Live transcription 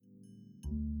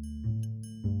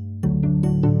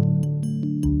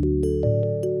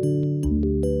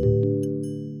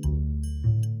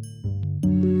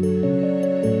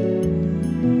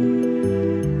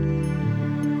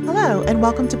and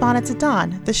welcome to Bonnets at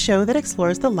Dawn, the show that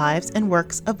explores the lives and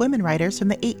works of women writers from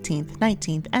the 18th,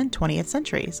 19th, and 20th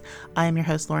centuries. I am your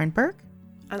host, Lauren Burke.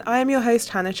 And I am your host,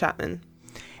 Hannah Chapman.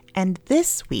 And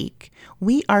this week,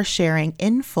 we are sharing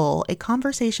in full a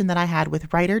conversation that I had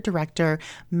with writer-director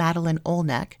Madeleine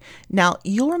Olnek. Now,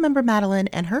 you'll remember Madeleine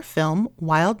and her film,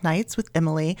 Wild Nights with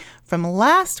Emily, from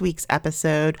last week's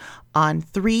episode on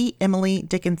 3 Emily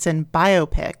Dickinson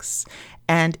biopics.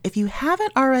 And if you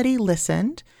haven't already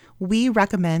listened, we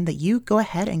recommend that you go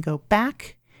ahead and go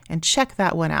back and check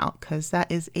that one out, because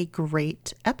that is a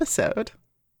great episode.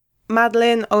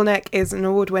 Madeleine Olnek is an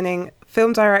award-winning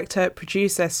film director,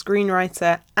 producer,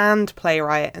 screenwriter, and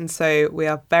playwright, and so we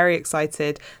are very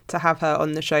excited to have her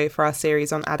on the show for our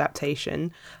series on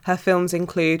adaptation. Her films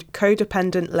include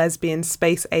Codependent Lesbian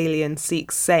Space Alien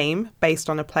Seeks Same, based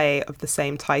on a play of the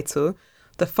same title,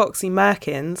 The Foxy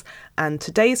Merkins, and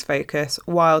today's focus,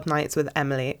 Wild Nights with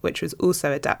Emily, which was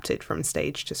also adapted from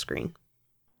stage to screen.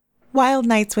 Wild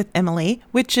Nights with Emily,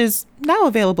 which is now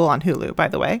available on Hulu, by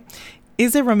the way,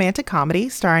 is a romantic comedy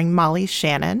starring Molly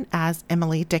Shannon as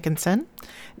Emily Dickinson.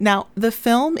 Now, the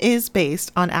film is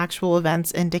based on actual events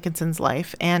in Dickinson's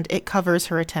life, and it covers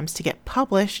her attempts to get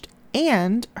published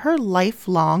and her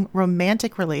lifelong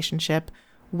romantic relationship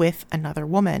with another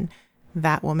woman,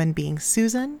 that woman being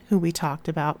Susan, who we talked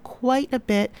about quite a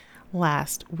bit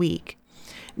last week.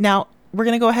 Now, we're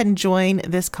going to go ahead and join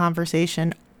this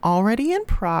conversation already in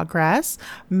progress.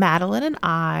 Madeleine and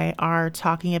I are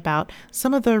talking about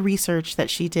some of the research that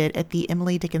she did at the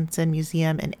Emily Dickinson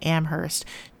Museum in Amherst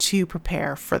to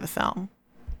prepare for the film.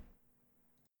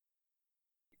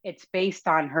 It's based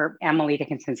on her, Emily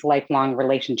Dickinson's lifelong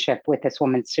relationship with this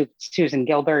woman, Susan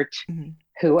Gilbert,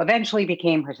 who eventually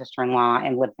became her sister-in-law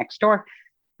and lived next door.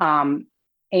 And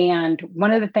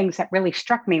one of the things that really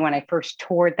struck me when I first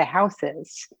toured the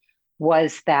houses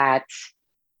was that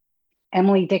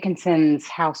Emily Dickinson's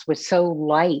house was so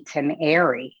light and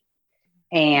airy,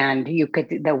 and you could,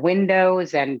 the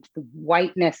windows and the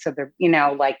whiteness of the,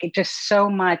 like it just so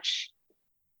much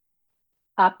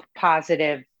up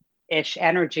positive-ish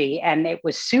energy. And it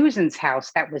was Susan's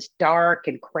house that was dark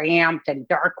and cramped and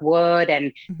dark wood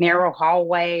and narrow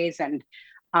hallways. And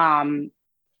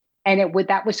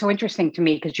that was so interesting to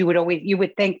me, because you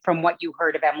would think from what you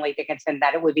heard of Emily Dickinson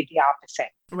that it would be the opposite.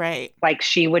 Right. Like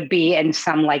she would be in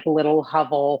some like little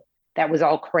hovel that was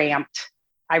all cramped.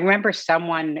 I remember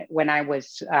someone, when I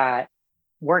was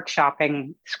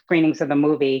workshopping screenings of the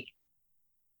movie,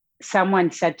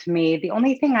 someone said to me, the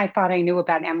only thing I thought I knew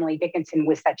about Emily Dickinson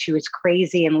was that she was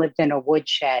crazy and lived in a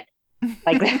woodshed.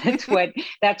 Like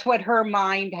that's what her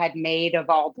mind had made of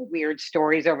all the weird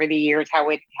stories over the years, how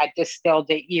it had distilled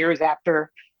it years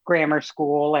after grammar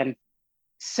school. And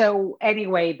so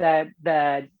anyway,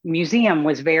 the museum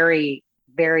was very,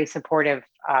 very supportive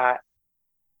of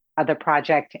the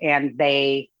project, and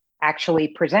they actually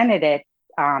presented it.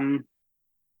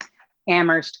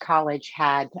 Amherst College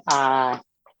had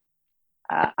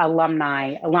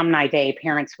alumni day,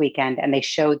 parents weekend, and they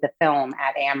showed the film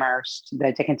at Amherst.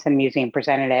 The Dickinson Museum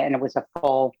presented it, and it was a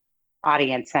full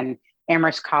audience. And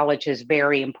Amherst College is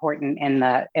very important in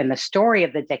the story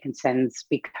of the Dickinsons,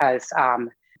 because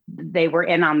they were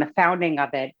in on the founding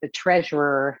of it. The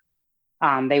treasurer,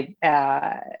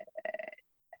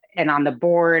 and on the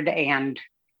board, and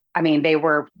I mean,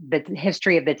 the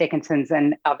history of the Dickinsons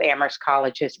and of Amherst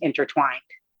College is intertwined.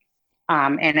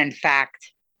 And in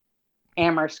fact,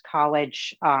 Amherst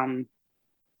College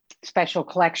Special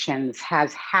Collections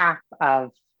has half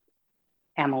of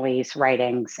Emily's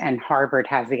writings, and Harvard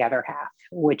has the other half,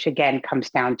 which again comes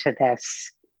down to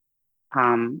this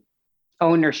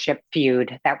ownership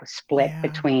feud that was split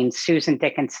between Susan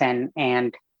Dickinson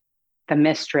and the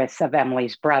mistress of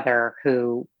Emily's brother,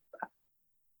 who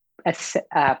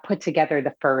put together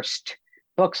the first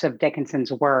books of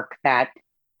Dickinson's work that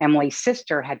Emily's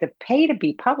sister had to pay to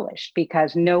be published,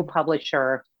 because no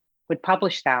publisher would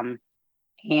publish them.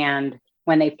 And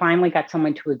when they finally got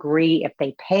someone to agree, if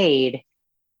they paid,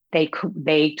 they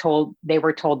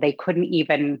were told they couldn't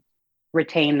even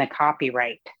retain the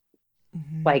copyright.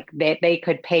 Like they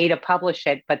could pay to publish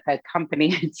it, but the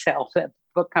company itself, the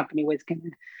book company, was going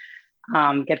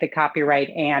to get the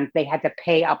copyright, and they had to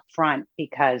pay up front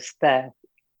because the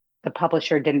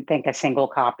publisher didn't think a single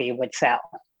copy would sell.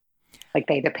 Like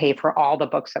they had to pay for all the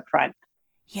books up front.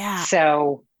 Yeah.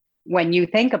 So when you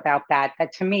think about that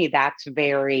to me, that's a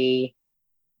very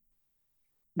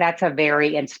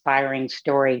inspiring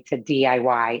story to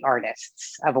DIY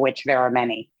artists, of which there are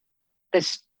many.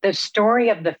 The story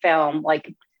of the film,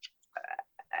 like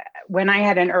when I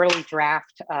had an early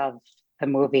draft of the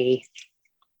movie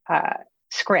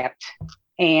script,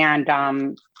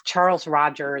 and Charles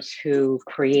Rogers, who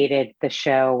created the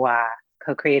show,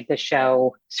 co-created the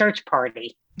show Search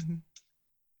Party,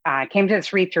 came to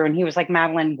this read through, and he was like,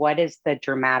 Madeline, what is the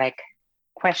dramatic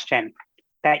question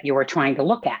that you were trying to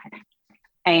look at?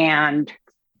 And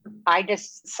I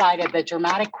decided the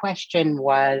dramatic question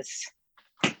was,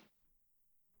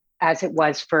 as it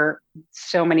was for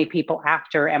so many people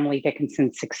after Emily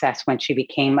Dickinson's success, when she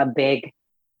became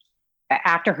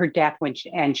after her death,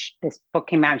 this book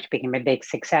came out and she became a big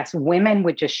success, women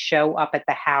would just show up at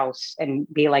the house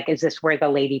and be like, is this where the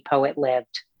lady poet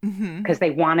lived? Because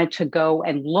they wanted to go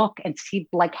and look and see,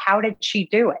 like, how did she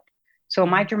do it? So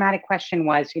my dramatic question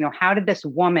was, how did this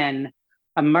woman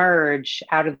emerge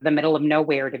out of the middle of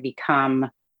nowhere to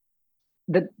become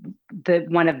the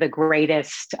one of the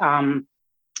greatest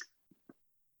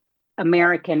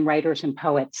American writers and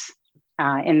poets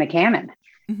in the canon?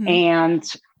 And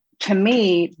to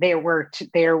me, it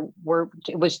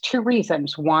was two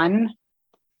reasons. One,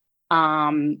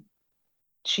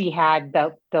 she had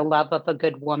the love of a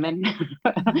good woman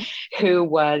who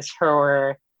was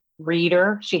her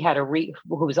reader. She had who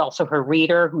was also her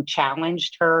reader, who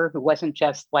challenged her, who wasn't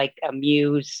just like a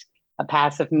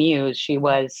passive muse. She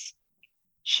was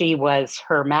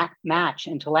her match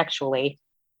intellectually.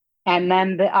 And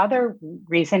then the other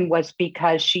reason was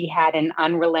because she had an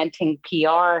unrelenting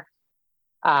PR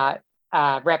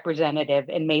representative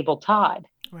in Mabel Todd,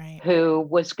 who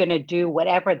was going to do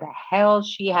whatever the hell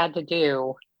she had to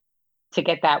do to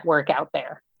get that work out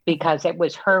there, because it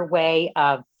was her way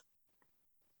of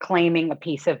claiming a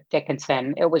piece of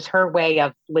Dickinson. It was her way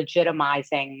of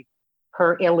legitimizing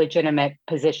her illegitimate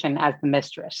position as the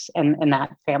mistress in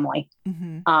that family.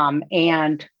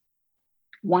 And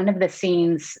one of the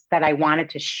scenes that I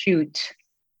wanted to shoot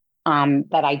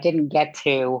that I didn't get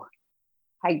to,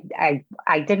 I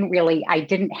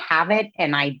didn't have it,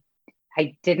 and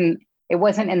it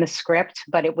wasn't in the script,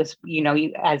 but it was,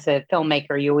 you, as a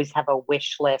filmmaker, you always have a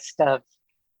wish list of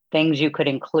things you could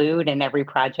include in every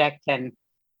project. And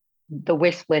the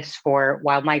wish list for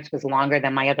Wild Nights was longer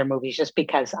than my other movies, just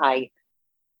because I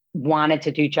wanted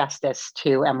to do justice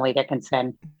to Emily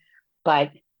Dickinson.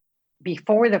 But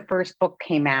before the first book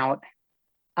came out,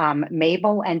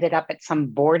 Mabel ended up at some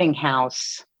boarding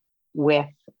house with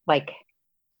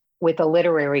a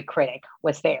literary critic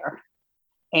was there.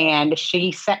 And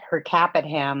she set her cap at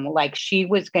him, like she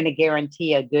was going to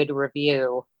guarantee a good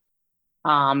review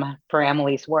for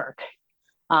Emily's work.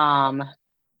 And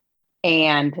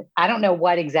I don't know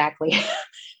what exactly.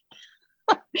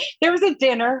 There was a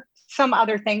dinner, some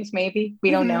other things, maybe,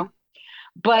 we don't know.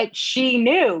 But she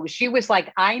knew, she was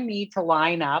like, I need to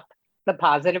line up the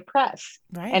positive press.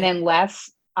 Right. And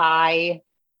unless I,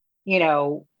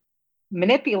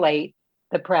 manipulate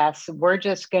the press, we're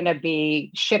just going to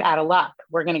be shit out of luck.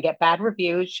 We're going to get bad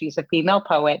reviews. She's a female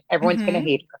poet. Everyone's going to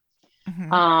hate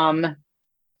her.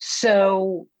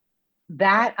 So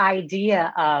that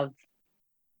idea of,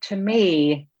 to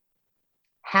me,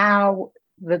 how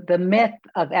the myth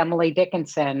of Emily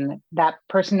Dickinson, that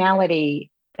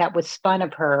personality that was spun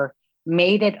of her,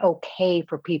 made it okay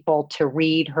for people to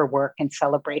read her work and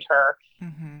celebrate her.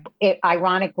 It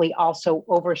ironically also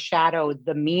overshadowed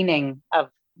the meaning of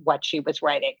what she was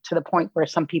writing, to the point where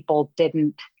some people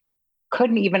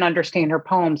couldn't even understand her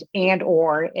poems,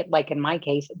 or it, like in my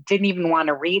case, didn't even want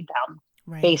to read them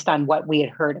based on what we had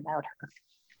heard about her.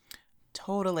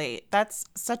 Totally. That's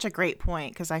such a great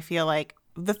point, because I feel like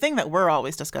the thing that we're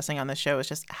always discussing on the show is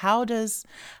just how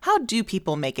do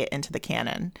people make it into the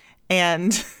canon?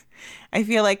 And I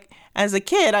feel like as a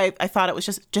kid, I thought it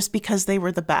was just because they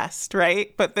were the best,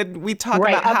 right? But then we talk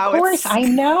about how of course, I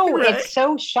know. Right? It's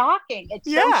so shocking. It's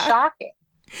so shocking.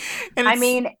 And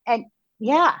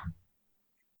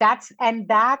that's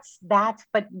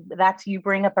you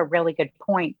bring up a really good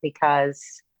point,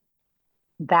 because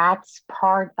that's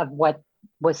part of what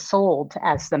was sold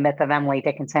as the myth of Emily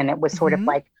Dickinson. It was sort of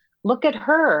like, look at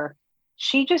her.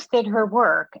 She just did her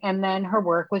work, and then her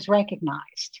work was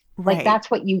recognized. Right. Like, that's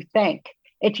what you think.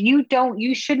 If you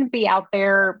shouldn't be out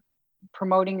there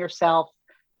promoting yourself.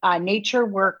 Nature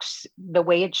works the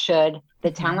way it should. The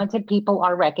talented people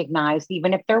are recognized.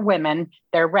 Even if they're women,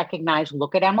 they're recognized.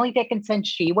 Look at Emily Dickinson.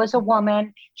 She was a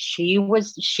woman. She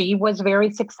was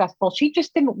very successful. She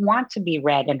just didn't want to be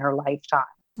read in her lifetime.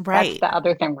 Right. That's the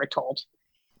other thing we're told,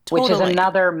 Totally. which is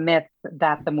another myth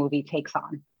that the movie takes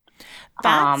on.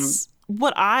 That's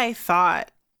what I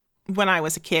thought when I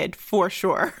was a kid, for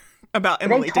sure, about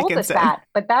Emily Dickinson. They told us that,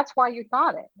 but that's why you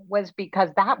thought it, was because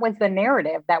that was the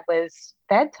narrative that was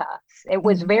fed to us. It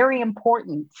was very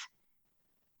important.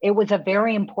 It was a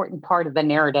very important part of the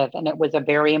narrative, and it was a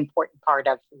very important part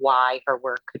of why her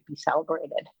work could be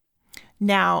celebrated.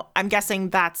 Now, I'm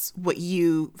guessing that's what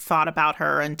you thought about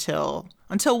her until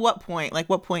what point? Like,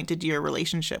 what point did your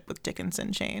relationship with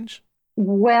Dickinson change?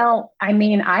 Well, I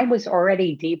mean, I was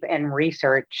already deep in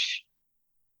research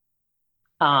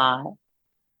uh,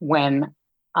 when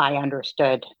I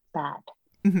understood that.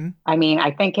 Mm-hmm. I mean,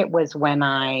 I think it was when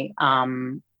I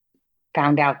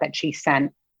found out that she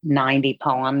sent 90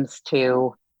 poems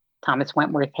to Thomas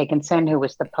Wentworth Higginson, who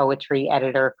was the poetry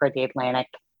editor for the Atlantic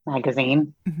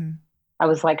magazine. Mm-hmm. I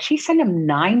was like, she sent him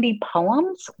 90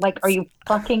 poems? Like, are you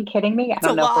fucking kidding me? I It's a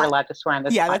don't know if we're lot. allowed to swear on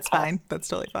this Yeah, podcast. that's fine. That's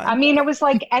totally I fine. mean, it was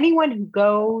like anyone who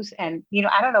goes and,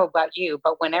 I don't know about you,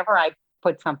 but whenever I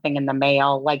put something in the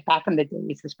mail, like back in the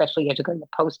days, especially you had to go to the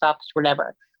post office,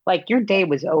 whatever, like your day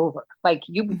was over. Like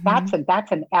Mm-hmm.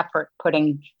 that's an effort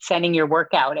sending your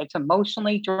work out. It's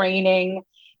emotionally draining.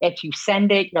 If you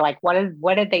send it, you're like, what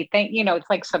did they think? It's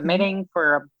like Mm-hmm. submitting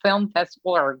for a film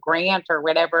festival or a grant or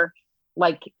whatever.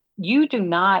 Like you do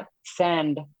not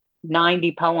send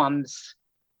 90 poems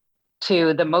to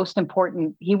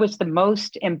he was the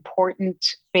most important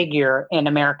figure in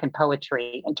American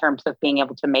poetry in terms of being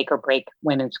able to make or break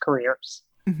women's careers.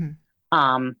 Mm-hmm.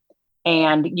 Um,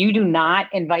 and you do not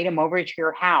invite him over to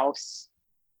your house.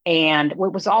 And it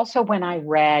was also when I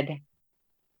read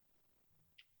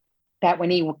that when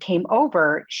he came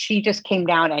over, she just came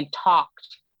down and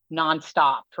talked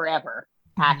nonstop forever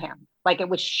at Mm-hmm. him. Like it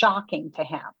was shocking to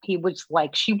him. He was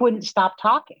like, she wouldn't stop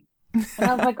talking. And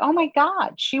I was like, oh my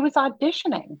God, she was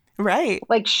auditioning. Right.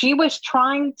 Like she was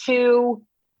trying to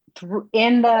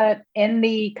in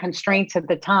the constraints of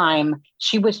the time,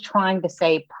 she was trying to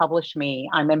say, publish me,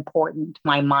 I'm important,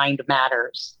 my mind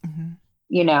matters.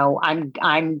 Mm-hmm.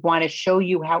 I'm want to show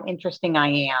you how interesting I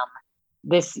am.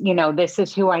 This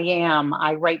is who I am.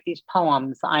 I write these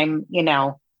poems.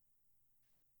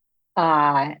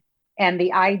 Uh and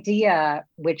the idea,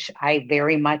 which I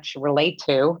very much relate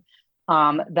to,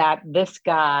 that this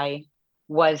guy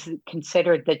was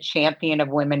considered the champion of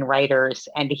women writers,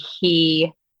 and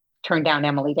he turned down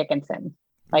Emily Dickinson.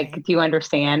 Like, Right. do you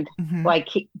understand? Mm-hmm. Like,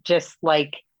 just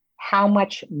like how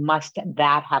much must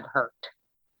that have hurt?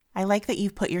 I like that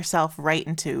you've put yourself right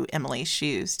into Emily's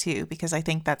shoes too, because I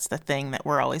think that's the thing that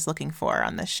we're always looking for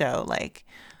on this show. Like,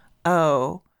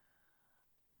 oh,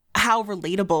 how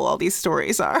relatable all these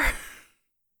stories are.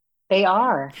 They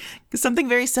are. Because something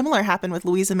very similar happened with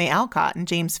Louisa May Alcott and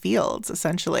James Fields.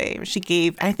 Essentially, she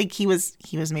gave. I think he was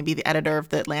maybe the editor of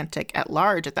the Atlantic at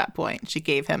large at that point. She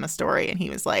gave him a story, and he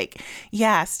was like,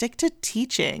 "Yeah, stick to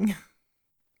teaching.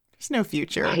 There's no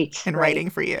future Right, in right. writing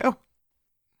for you."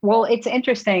 Well, it's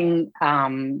interesting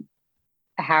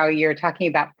how you're talking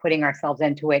about putting ourselves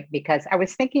into it, because I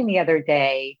was thinking the other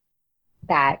day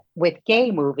that with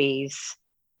gay movies,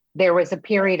 there was a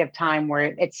period of time where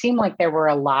it seemed like there were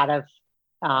a lot of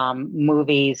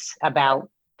movies about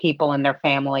people and their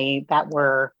family that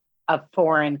were of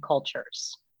foreign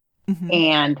cultures. Mm-hmm.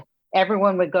 And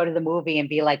everyone would go to the movie and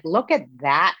be like, look at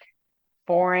that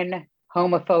foreign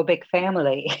homophobic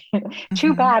family. Too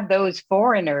Mm-hmm. bad those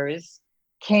foreigners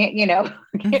can't, but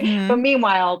Mm-hmm.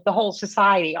 meanwhile, our whole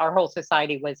society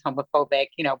was homophobic,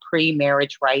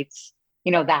 pre-marriage rights.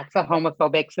 That's a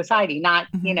homophobic society, not,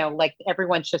 Mm-hmm. like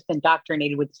everyone's just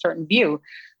indoctrinated with a certain view.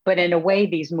 But in a way,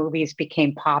 these movies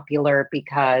became popular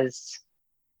because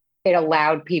it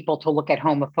allowed people to look at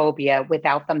homophobia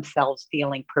without themselves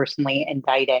feeling personally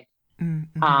indicted.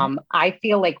 Mm-hmm. I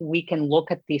feel like we can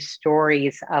look at these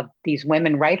stories of these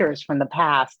women writers from the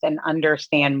past and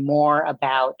understand more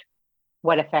about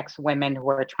what affects women who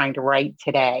are trying to write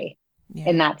today Yeah.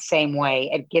 in that same way.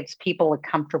 It gives people a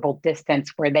comfortable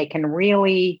distance where they can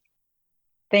really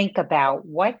think about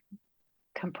what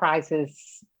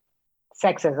comprises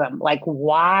sexism. Like,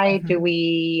 why do Mm-hmm.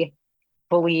 we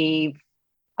believe,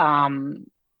 um,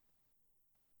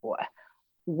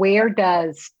 where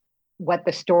does what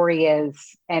the story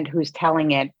is and who's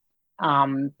telling it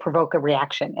provoke a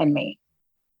reaction in me?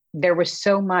 There was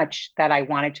so much that I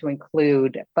wanted to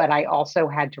include, but I also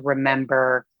had to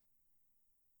remember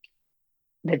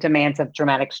the demands of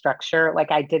dramatic structure.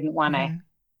 Like I didn't want to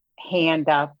Mm-hmm. hand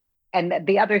up. And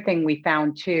the other thing we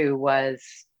found too was,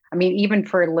 I mean, even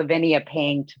for Lavinia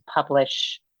paying to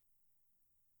publish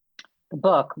the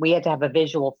book, we had to have a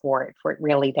visual for it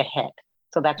really to hit.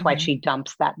 So that's why Mm-hmm. she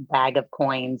dumps that bag of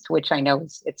coins, which I know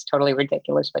it's totally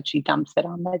ridiculous, but she dumps it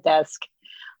on the desk.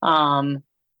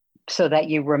 So that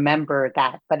you remember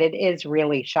that. But it is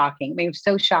really shocking. I mean, it was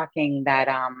so shocking that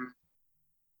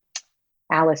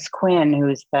Alice Quinn,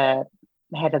 who's the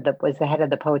the head of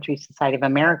the Poetry Society of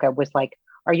America, was like,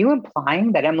 "Are you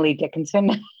implying that Emily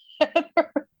Dickinson,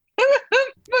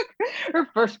 her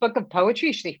first book of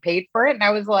poetry, she paid for it?" And I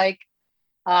was like,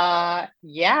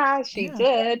 Yeah, she Yeah.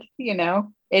 did.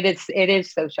 It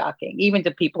is so shocking, even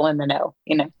to people in the know.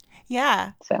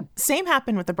 Yeah. So, Same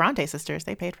happened with the Bronte sisters.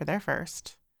 They paid for their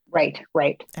first. right,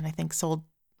 right. And I think sold,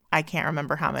 I can't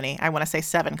remember how many. I want to say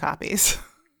 7 copies.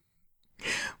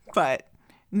 But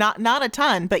not a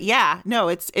ton, but yeah, no,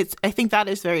 it's I think that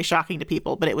is very shocking to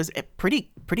people, but it was pretty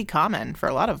common for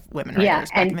a lot of women Yeah,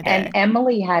 writers back in the and day.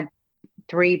 Emily had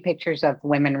 3 pictures of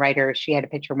women writers. She had a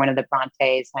picture of one of the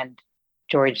Brontes and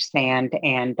George Sand,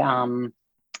 and I'm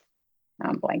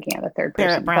blanking on the third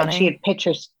Barrett person, but she Browning. had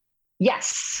pictures.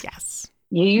 Yes, Yes.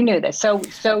 you knew this. So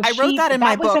I wrote that in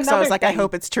my that was book, so I was another like, I thing.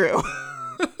 hope it's true.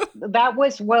 That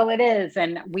was, well, it is.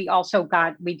 And we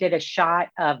did a shot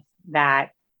of that,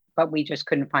 but we just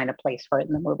couldn't find a place for it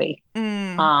in the movie.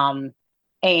 Mm, Um,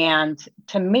 and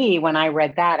to me, when I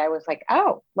read that, I was like,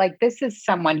 oh, like this is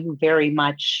someone who very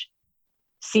much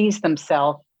sees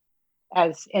themselves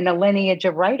as in a lineage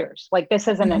of writers. Like this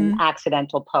isn't an mm-hmm,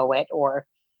 accidental poet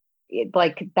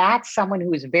like that's someone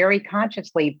who is very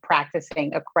consciously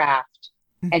practicing a craft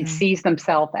and mm-hmm. sees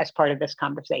themselves as part of this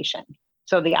conversation.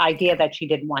 So the idea Yeah. that she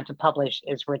didn't want to publish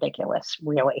is ridiculous,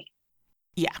 really.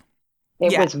 Yeah.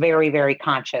 It Yeah. was very, very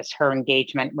conscious, her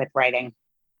engagement with writing.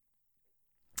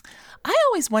 I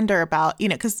always wonder about,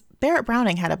 because Barrett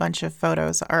Browning had a bunch of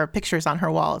photos or pictures on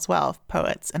her wall as well of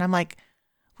poets. And I'm like,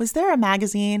 was there a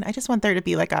magazine? I just want there to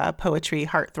be like a poetry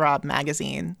heartthrob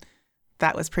magazine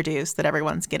that was produced that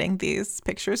everyone's getting these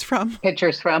pictures from.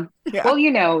 Pictures from, Yeah.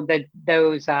 well,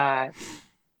 those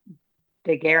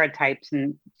daguerreotypes,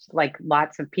 and like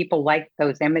lots of people liked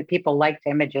those people liked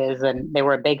images and they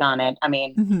were big on it. I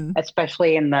mean, Mm-hmm.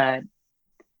 especially in the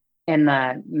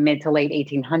mid to late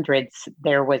 1800s,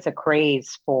 there was a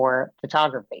craze for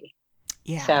photography.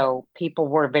 Yeah. So people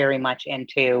were very much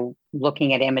into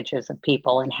looking at images of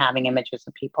people and having images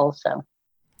of people. So,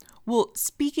 Well,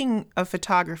 speaking of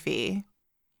photography,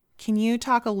 can you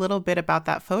talk a little bit about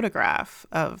that photograph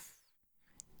of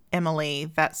Emily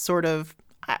that sort of,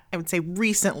 I would say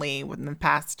recently, within the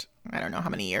past, I don't know how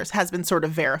many years, has been sort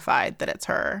of verified that it's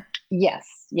her? yes,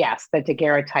 yes, the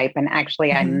daguerreotype. And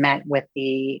actually, I Mm-hmm. met with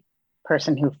the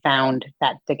person who found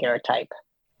that daguerreotype.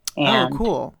 Oh, And,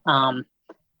 cool. um,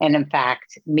 and in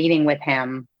fact, meeting with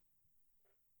him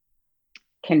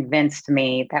convinced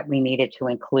me that we needed to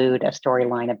include a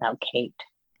storyline about Kate,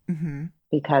 Mm-hmm.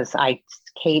 because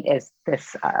Kate is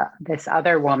this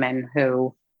other woman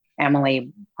who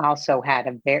Emily also had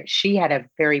she had a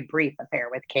very brief affair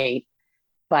with Kate,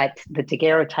 but the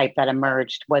daguerreotype that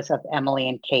emerged was of Emily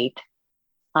and Kate.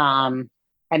 Um,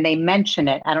 and they mention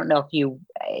it. I don't know if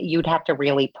you'd have to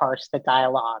really parse the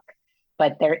dialogue,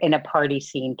 but they're in a party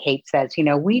scene. Kate says,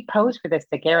 we posed for this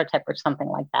daguerreotype or something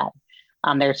like that.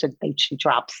 She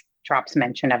drops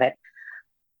mention of it.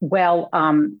 Well,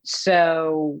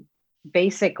 so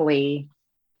basically,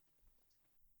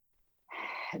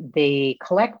 the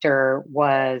collector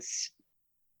was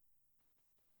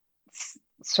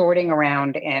sorting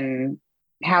around in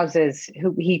houses.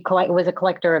 Was a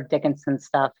collector of Dickinson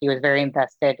stuff. He was very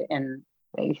invested in.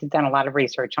 He's done a lot of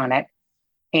research on it,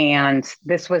 and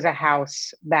this was a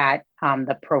house that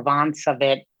the Provence of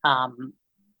it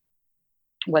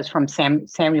was from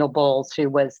Samuel Bowles, who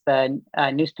was the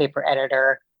newspaper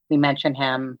editor. We mentioned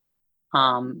him.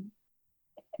 Um,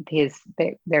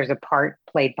 there's a part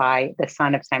played by the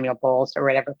son of Samuel Bowles or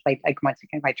whatever, played like once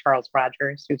again by Charles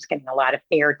Rogers, who's getting a lot of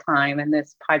airtime in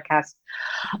this podcast.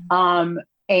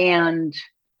 And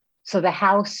so the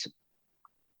house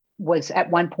was at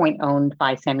one point owned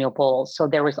by Samuel Bowles. So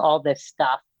there was all this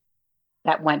stuff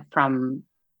that went from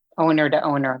owner to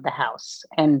owner of the house.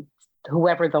 And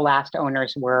whoever the last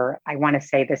owners were, I want to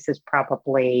say this is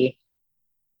probably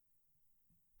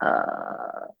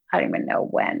I don't even know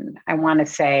when. I want to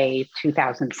say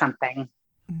 2000 something,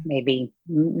 maybe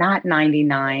not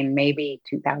 99, maybe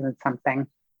 2000 something.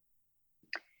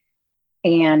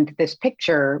 And this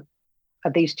picture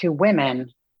of these 2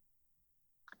 women,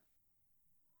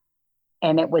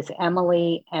 and it was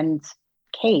Emily and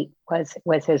Kate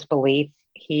was his belief.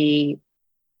 He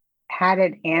had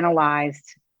it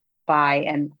analyzed by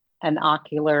an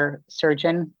ocular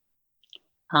surgeon.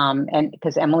 And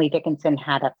because Emily Dickinson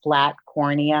had a flat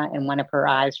cornea in one of her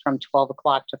eyes from 12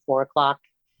 o'clock to 4 o'clock,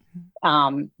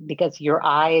 because your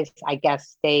eyes, I guess,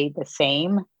 stay the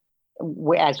same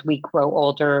as we grow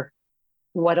older.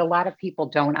 What a lot of people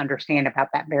don't understand about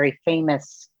that very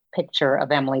famous picture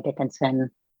of Emily Dickinson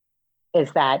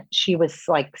is that she was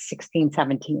like 16,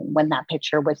 17 when that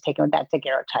picture was taken with that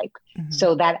daguerreotype. Mm-hmm.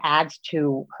 So that adds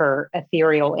to her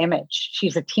ethereal image.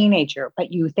 She's a teenager,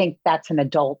 but you think that's an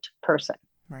adult person.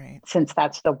 Right. Since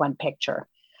that's the one picture.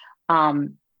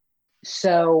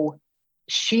 So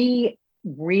she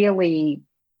really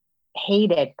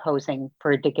hated posing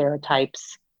for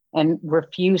daguerreotypes and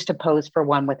refused to pose for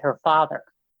one with her father.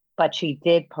 But she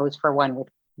did pose for one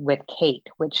with Kate,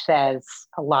 which says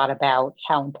a lot about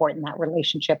how important that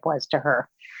relationship was to her.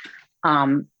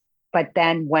 But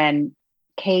then when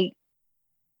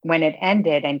it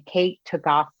ended and Kate took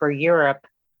off for Europe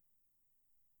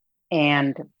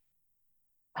and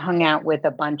hung out with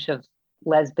a bunch of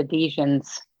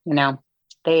lesbidesians,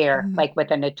 there, like with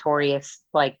a notorious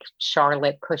like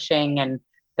Charlotte Cushing and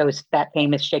that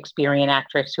famous Shakespearean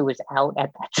actress who was out at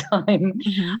that time.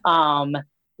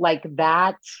 Like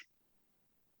that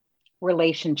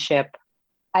relationship.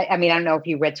 I mean, I don't know if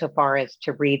you read so far as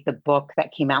to read the book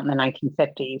that came out in the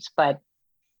 1950s, but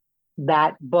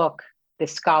that book, the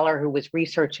scholar who was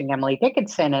researching Emily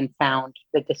Dickinson and found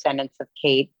the descendants of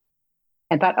Kate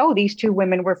and thought, oh, these two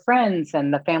women were friends.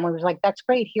 And the family was like, that's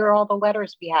great. Here are all the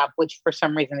letters we have, which for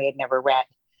some reason they had never read.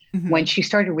 When she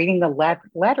started reading the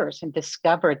letters and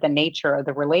discovered the nature of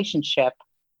the relationship,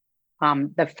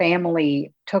 the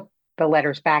family took the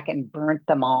letters back and burnt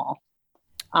them all.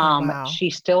 Wow. She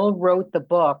still wrote the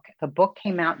book. The book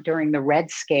came out during the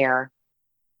Red Scare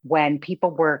when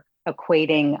people were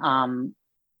equating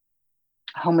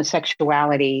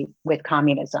homosexuality with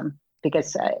communism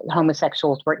because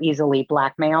homosexuals were easily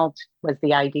blackmailed was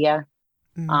the idea.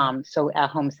 So a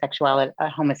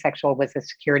homosexual was a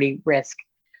security risk.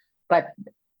 But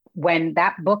when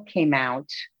that book came out,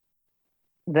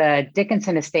 the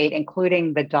Dickinson estate,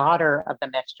 including the daughter of the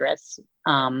mistress,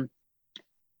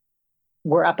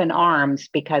 were up in arms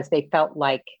because they felt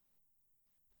like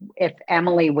if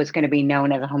Emily was going to be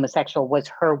known as a homosexual, was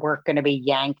her work going to be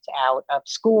yanked out of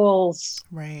schools?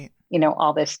 Right.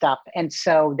 All this stuff. And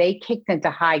so they kicked into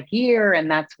high gear.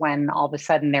 And that's when all of a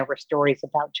sudden there were stories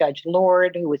about Judge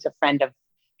Lord, who was a friend of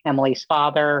Emily's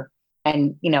father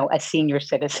and, a senior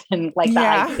citizen, like the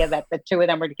idea that the two of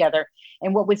them were together.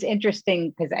 And what was interesting,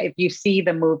 because if you see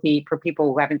the movie, for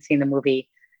people who haven't seen the movie,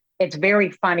 it's very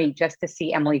funny just to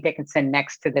see Emily Dickinson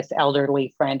next to this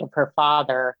elderly friend of her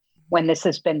father when this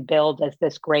has been billed as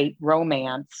this great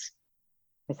romance.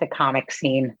 It's a comic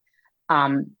scene.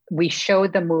 We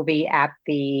showed the movie at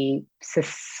the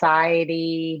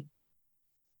Society,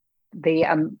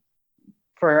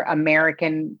 for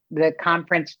the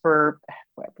conference for,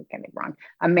 we're getting it wrong,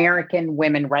 American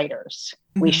Women Writers.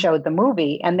 We showed the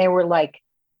movie and they were like,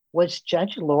 was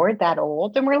Judge Lord that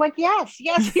old? And we're like, yes, he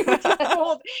was that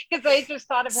old. Because I just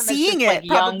thought of him seeing as this, it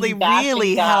probably young,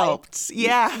 really guy. helped.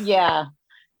 Yeah. Yeah.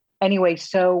 Anyway,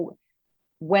 so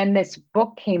when this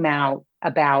book came out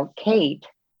about Kate,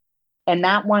 and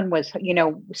that one was,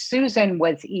 Susan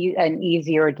was an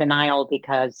easier denial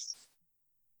because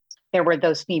there were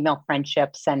those female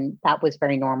friendships and that was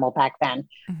very normal back then.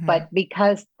 But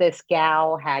because this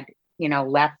gal had,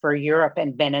 left for Europe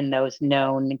and been in those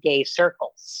known gay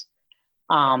circles,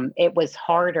 it was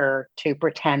harder to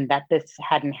pretend that this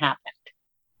hadn't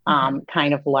happened.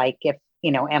 Kind of like if,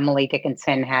 Emily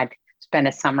Dickinson had spent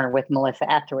a summer with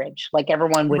Melissa Etheridge, like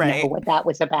everyone would know what that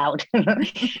was about.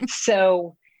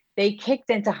 So they kicked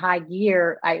into high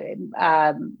gear.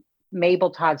 Mabel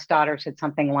Todd's daughter said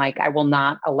something like, I will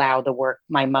not allow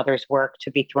my mother's work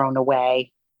to be thrown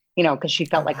away, because she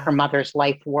felt like her mother's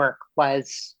life work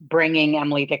was bringing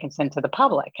Emily Dickinson to the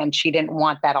public and she didn't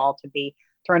want that all to be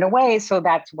thrown away. So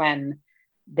that's when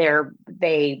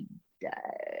they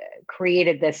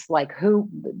created this, like,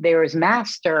 these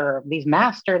master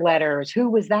letters. Who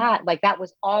was that? Like that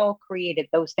was all created.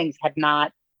 Those things had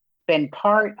not been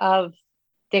part of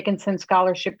Dickinson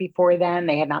scholarship before then.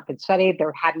 They had not been studied.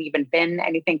 There hadn't even been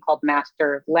anything called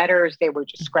master letters. They were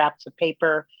just scraps of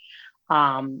paper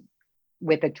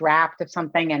with a draft of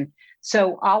something. And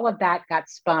so all of that got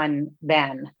spun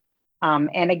then.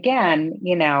 And again,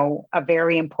 a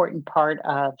very important part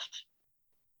of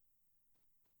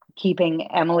keeping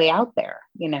Emily out there,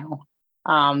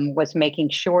 was making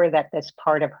sure that this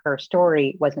part of her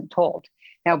story wasn't told.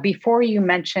 Now, before you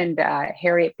mentioned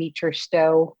Harriet Beecher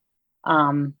Stowe,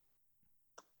 Emily's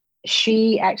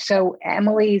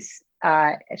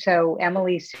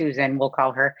Susan, we'll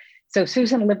call her. So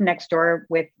Susan lived next door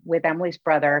with Emily's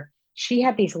brother. She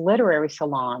had these literary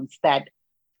salons that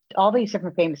all these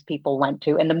different famous people went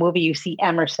to. In the movie, you see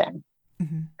Emerson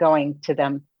going to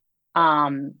them.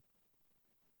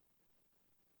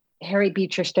 Harriet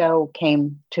Beecher Stowe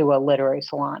came to a literary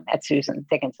salon at Susan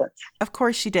Dickinson's. Of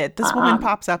course she did. This woman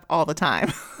pops up all the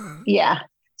time. Yeah.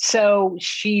 So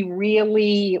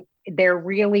there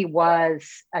really was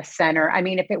a center. I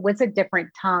mean, if it was a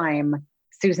different time,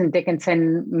 Susan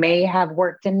Dickinson may have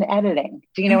worked in editing.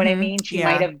 Do you know what I mean? She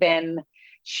might have been,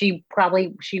 she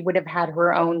would have had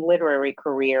her own literary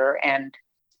career,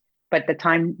 but the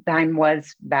time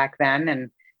was back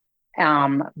then.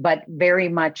 But very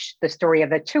much the story of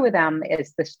the two of them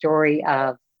is the story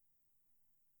of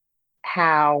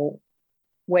how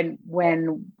when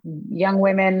young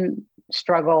women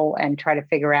struggle and try to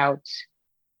figure out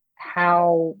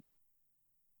how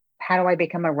do I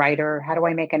become a writer? How do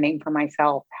I make a name for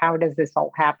myself? How does this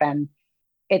all happen?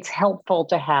 It's helpful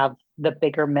to have the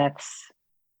bigger myths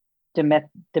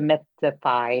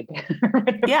demythified.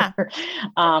 Yeah.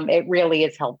 It really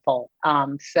is helpful.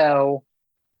 So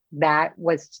that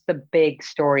was the big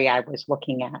story I was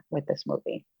looking at with this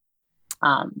movie.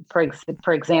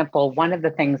 For example, one of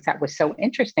the things that was so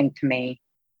interesting to me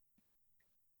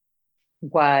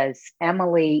was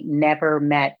Emily never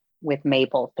met with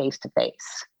Mabel face to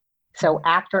face. So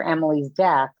after Emily's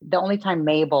death, the only time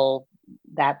Mabel,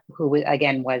 who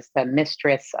again was the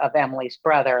mistress of Emily's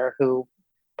brother, who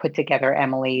put together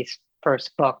Emily's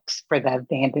first books for the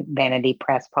Vanity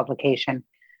Press publication,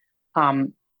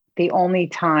 the only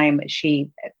time she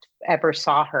ever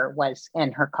saw her was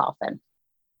in her coffin.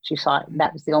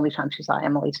 That was the only time she saw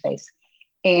Emily's face.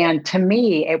 And to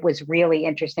me, it was really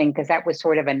interesting because that was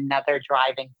sort of another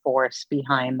driving force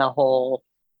behind the whole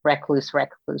recluse,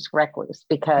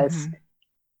 because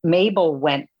Mabel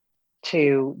went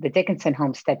to the Dickinson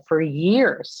homestead for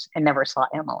years and never saw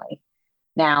Emily.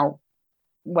 Now,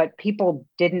 what people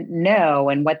didn't know,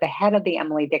 and what the head of the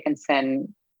Emily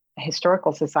Dickinson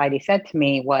Historical Society said to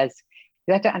me was,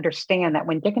 you have to understand that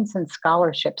when Dickinson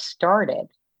Scholarship started,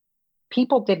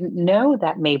 people didn't know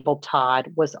that Mabel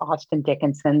Todd was Austin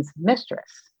Dickinson's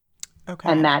mistress. Okay.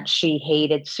 And that she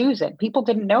hated Susan. People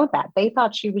didn't know that. They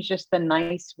thought she was just the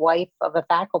nice wife of a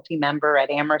faculty member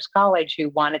at Amherst College who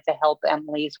wanted to help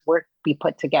Emily's work be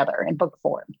put together in book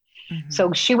form. Mm-hmm.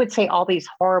 So she would say all these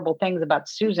horrible things about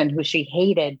Susan, who she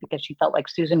hated because she felt like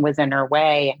Susan was in her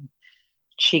way. And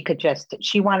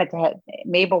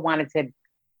Mabel wanted to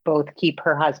both keep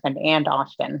her husband and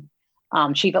Austin.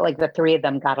 She felt like the three of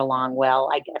them got along well,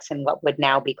 I guess, in what would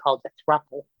now be called a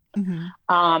throuple.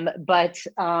 Mm-hmm. But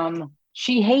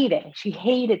she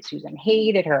hated Susan,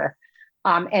 hated her.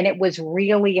 And it was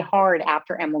really hard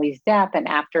after Emily's death and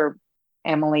after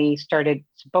Emily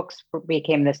books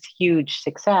became this huge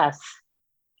success,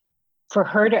 for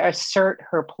her to assert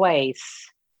her place.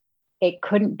 It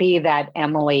couldn't be that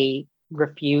Emily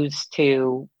refused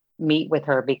to meet with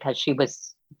her because she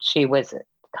was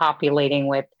copulating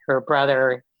with her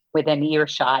brother within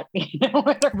earshot,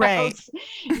 right.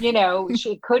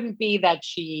 She couldn't be that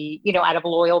she, out of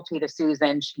loyalty to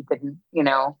Susan, she didn't,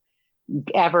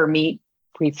 ever meet.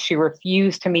 She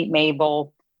refused to meet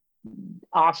Mabel.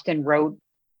 Austin wrote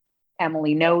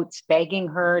Emily notes begging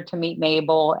her to meet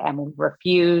Mabel. Emily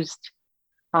refused.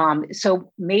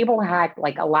 So Mabel had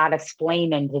like a lot of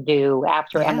splaining to do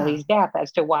after Emily's death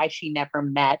as to why she never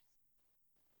met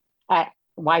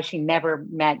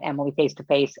Emily face to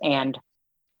face. And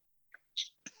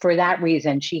for that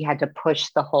reason, she had to push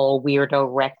the whole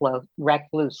weirdo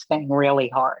recluse thing really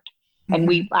hard.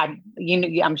 Mm-hmm.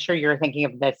 And I'm sure you're thinking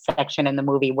of this section in the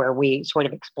movie where we sort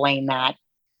of explain that.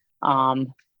 And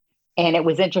it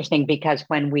was interesting because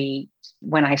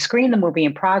when I screened the movie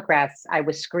in progress, I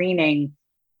was screening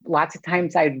lots of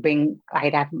times. I'd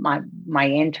have my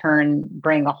intern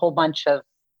bring a whole bunch of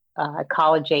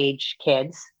college age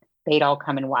kids. They'd all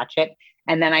come and watch it.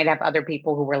 And then I'd have other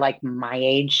people who were like my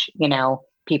age,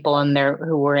 people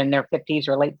who were in their 50s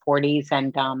or late 40s.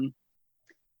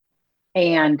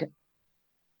 And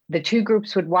the two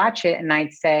groups would watch it and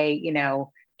I'd say, do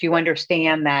you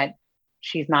understand that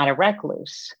she's not a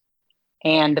recluse?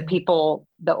 And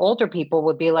the older people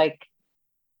would be like,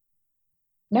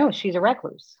 no, she's a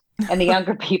recluse. And the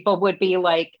younger people would be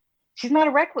like, she's not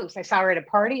a recluse. I saw her at a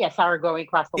party. I saw her going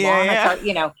across the lawn.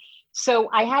 Yeah. So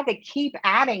I had to keep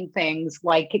adding things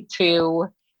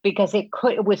because it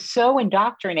was so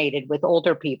indoctrinated with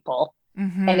older people.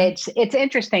 Mm-hmm. And it's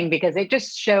interesting because it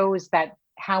just shows that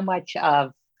how much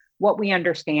of what we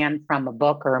understand from a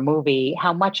book or a movie,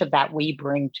 how much of that we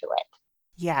bring to it.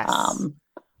 Yes.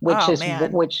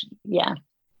 Yeah.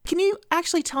 Can you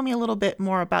actually tell me a little bit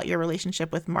more about your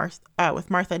relationship with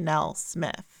Martha Nell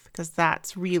Smith? Because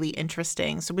that's really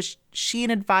interesting. So was she an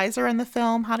advisor in the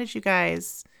film? How did you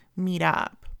guys meet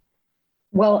up?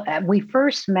 Well, we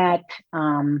first met,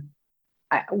 there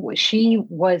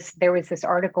was this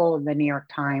article in the New York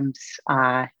Times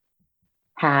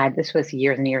this was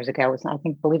years and years ago.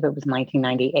 Believe it was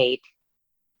 1998.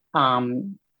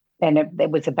 And it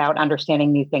was about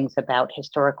understanding new things about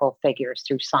historical figures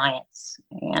through science.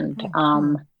 And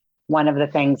one of the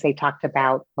things they talked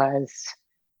about was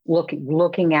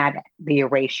looking at the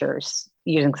erasures,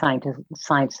 using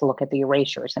science to look at the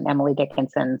erasures in Emily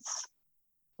Dickinson's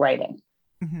writing.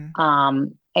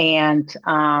 And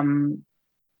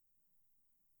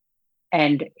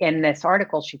in this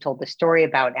article, she told the story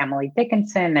about Emily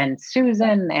Dickinson and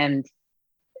Susan and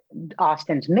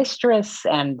Austen's mistress,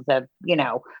 and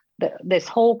this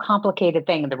whole complicated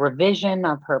thing, the revision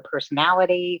of her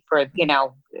personality for,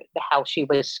 how she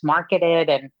was marketed.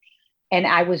 And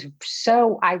I was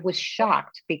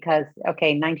shocked because,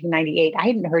 1998, I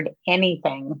hadn't heard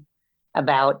anything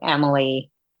about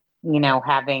Emily,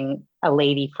 having a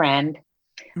lady friend.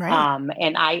 Right.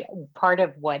 And part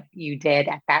of what you did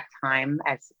at that time,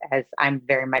 as I'm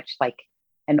very much like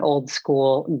an old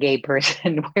school gay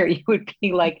person, where you would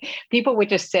be like, people would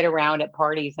just sit around at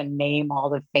parties and name all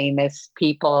the famous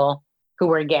people who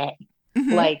were gay.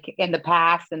 Like in the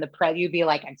past, in the you'd be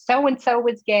like, and so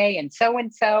was gay, and so,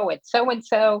 and so, and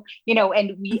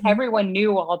everyone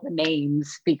knew all the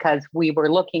names because we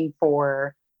were looking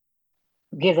for,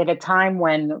 because at a time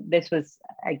when this was,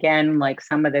 again, like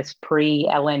some of this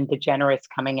pre-Ellen DeGeneres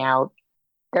coming out,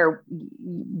 we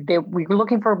were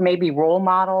looking for maybe role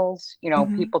models,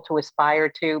 people to aspire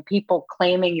to, people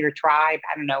claiming your tribe.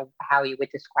 I don't know how you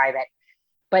would describe it,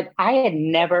 but I had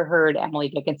never heard Emily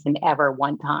Dickinson ever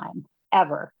one time,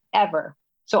 ever.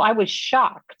 So I was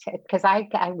shocked because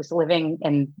I was living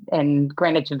in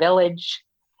Greenwich Village.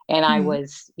 And I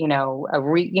was, I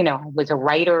was a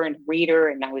writer and reader,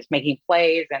 and I was making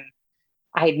plays, and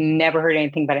I had never heard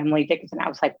anything about Emily Dickinson. I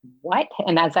was like, what?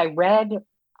 And as I read,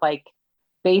 like,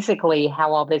 basically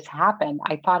how all this happened,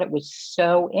 I thought it was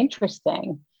so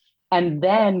interesting. And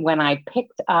then when I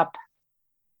picked up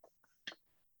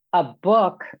this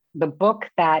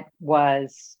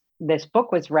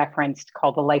book was referenced,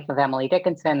 called The Life of Emily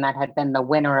Dickinson, that had been the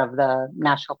winner of the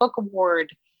National Book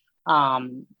Award.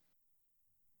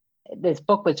 This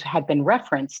book had been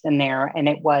referenced in there, and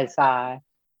it was a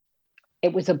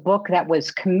book that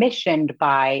was commissioned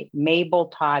by Mabel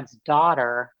Todd's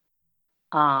daughter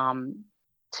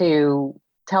to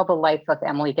tell the life of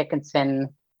Emily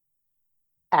Dickinson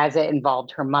as it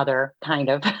involved her mother, kind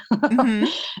of.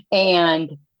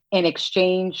 And in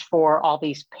exchange for all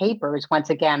these papers, once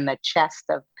again, the chest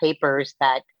of papers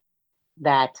that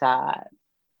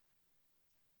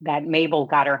Mabel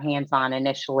got her hands on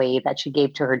initially, that she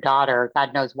gave to her daughter.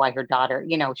 God knows why her daughter,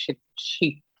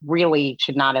 she really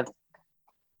should not have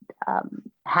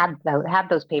had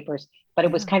those papers. But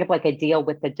it was kind of like a deal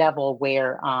with the devil,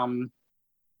 where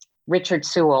Richard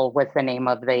Sewell was the name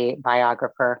of the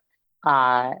biographer,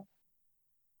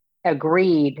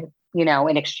 agreed,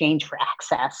 in exchange for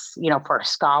access, for a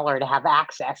scholar to have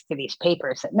access to these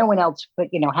papers that no one else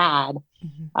had.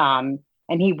 And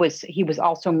he was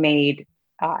also made.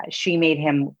 She made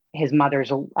him his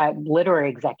mother's literary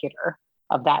executor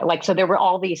of that. Like, so there were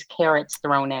all these carrots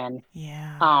thrown in.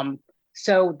 Yeah.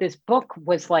 So this book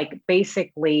was like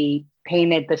basically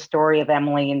painted the story of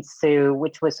Emily and Sue,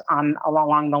 which was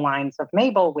along the lines of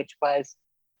Mabel, which was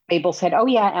Mabel said, oh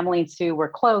yeah, Emily and Sue were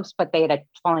close, but they had a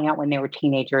falling out when they were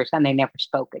teenagers and they never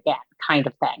spoke again, kind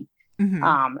of thing,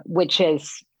 which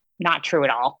is not true at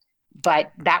all.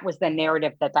 But that was the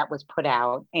narrative that was put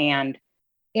out. And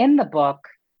in the book,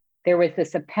 there was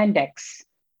this appendix.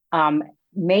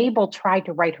 Mabel tried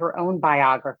to write her own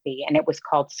biography, and it was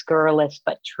called Scurrilous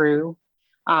But True.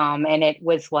 And it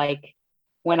was like,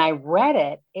 when I read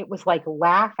it, it was like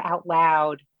laugh out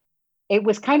loud. It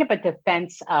was kind of a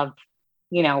defense of,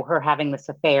 her having this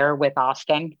affair with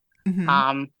Austen.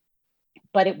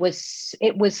 But it was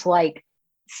like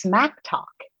smack talk.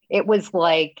 It was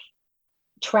like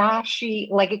trashy,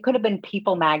 like it could have been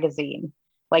People magazine,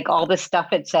 like all the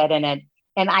stuff it said in it.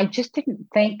 And I just didn't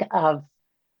think of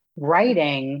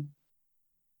writing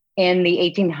in the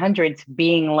 1800s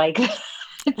being like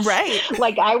right.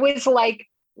 Like I was like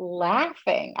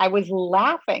laughing. I was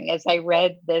laughing as I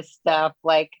read this stuff.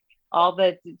 Like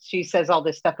she says all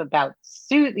this stuff about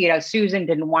Susan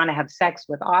didn't want to have sex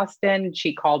with Austen.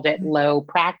 She called it low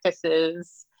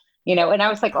practices, and I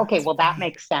was like, okay, well, that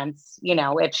makes sense.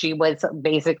 If she was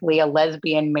basically a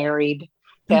lesbian married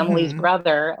to Emily's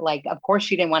brother, like, of course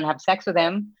she didn't want to have sex with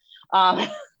him.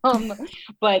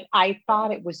 But I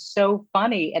thought it was so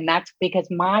funny. And that's because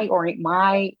my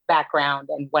background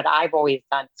and what I've always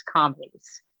done is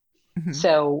comedies.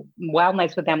 So Wild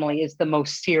Nights with Emily is the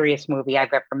most serious movie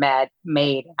I've ever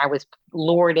made. I was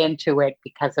lured into it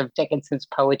because of Dickinson's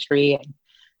poetry and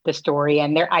the story.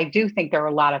 And I do think there are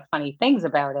a lot of funny things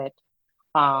about it.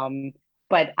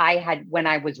 But when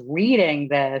I was reading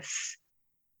this,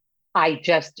 I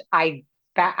just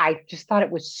thought it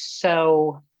was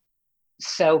so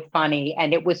so funny.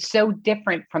 And it was so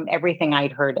different from everything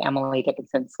I'd heard Emily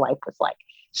Dickinson's life was like.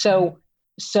 So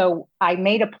I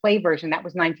made a play version. That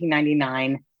was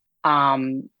 1999.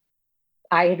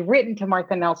 I had written to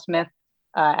Martha Nell Smith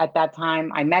at that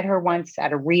time. I met her once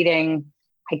at a reading.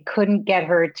 I couldn't get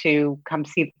her to come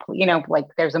see, like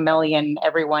there's a million,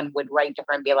 everyone would write to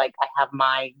her and be like, I have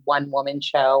my one woman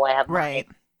show. I have my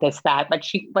this, that, but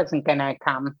she wasn't going to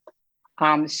come.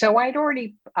 So I'd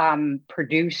already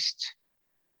produced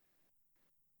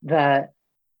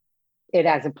it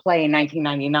as a play in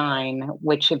 1999,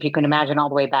 which if you can imagine all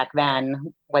the way back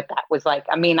then, what that was like.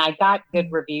 I mean, I got good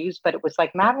reviews, but it was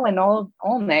like Madeline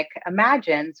Olnick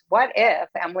imagines what if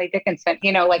Emily Dickinson,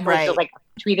 like it was like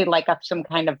treated like some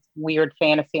kind of weird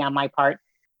fantasy on my part.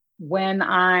 When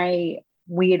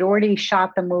we had already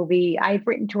shot the movie, I'd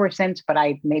written to her since, but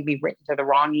I'd maybe written to the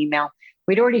wrong email.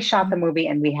 We'd already shot the movie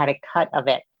and we had a cut of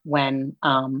it when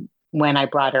I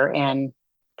brought her in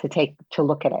to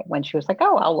look at it, when she was like,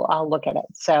 oh, I'll look at it.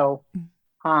 So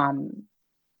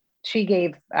she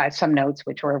gave some notes,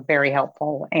 which were very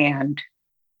helpful. And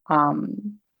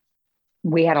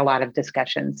we had a lot of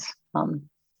discussions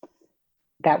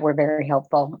that were very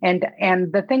helpful. And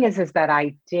the thing is that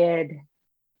I did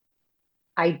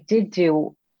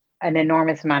do an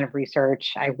enormous amount of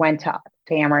research. I went to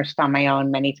Amherst on my own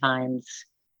many times.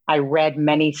 I read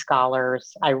many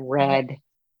scholars. I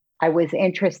was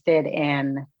interested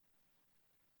in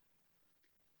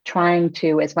trying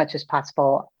to, as much as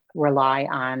possible, rely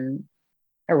on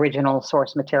original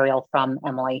source material from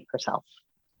Emily herself,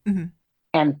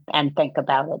 and think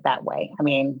about it that way. I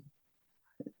mean,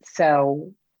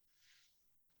 so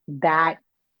that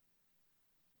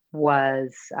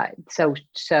was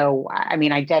so. I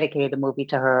mean, I dedicated the movie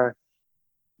to her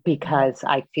because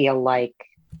I feel like,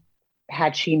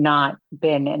 had she not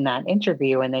been in that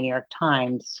interview in the New York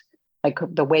Times, like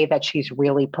the way that she's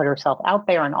really put herself out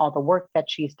there and all the work that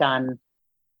she's done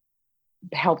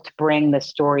helped bring the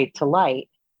story to light.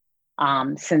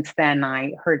 Since then,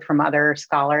 I heard from other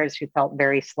scholars who felt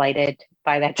very slighted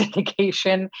by that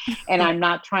dedication. And I'm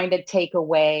not trying to take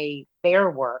away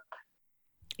their work.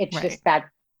 It's just that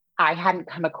I hadn't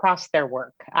come across their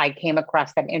work. I came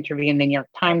across that interview in the New York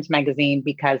Times Magazine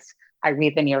because I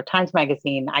read the New York Times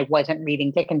Magazine. I wasn't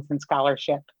reading Dickinson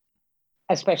scholarship,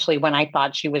 especially when I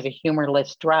thought she was a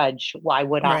humorless drudge. Why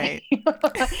would I?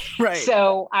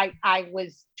 So I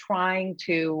was trying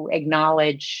to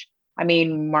acknowledge, I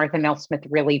mean, Martha Nell Smith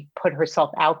really put herself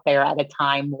out there at a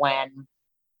time when,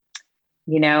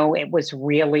 it was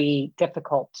really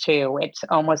difficult too. It's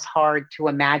almost hard to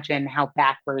imagine how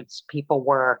backwards people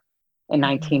were in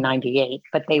 1998,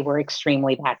 but they were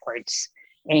extremely backwards.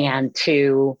 And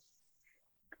to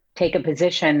take a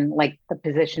position like the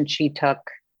position she took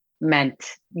meant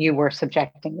you were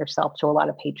subjecting yourself to a lot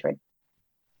of hatred.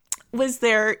 Was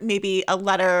there maybe a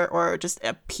letter or just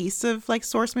a piece of like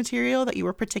source material that you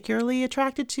were particularly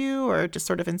attracted to, or just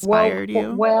sort of inspired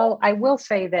you? Well, I will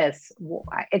say this.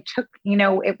 It took,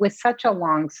 it was such a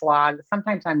long slog.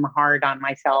 Sometimes I'm hard on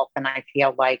myself and I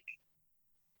feel like,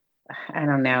 I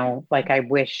don't know, like I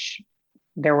wish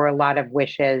there were a lot of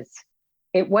wishes.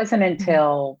 It wasn't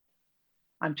until,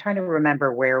 I'm trying to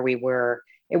remember where we were.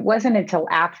 It wasn't until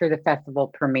after the festival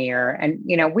premiere. And,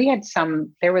 we had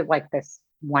there was like this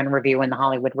one review in the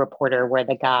Hollywood Reporter where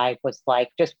the guy was like,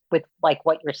 just with like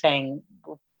what you're saying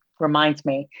reminds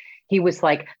me, he was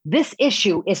like, this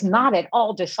issue is not at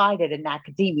all decided in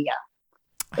academia.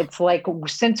 It's like,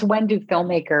 since when do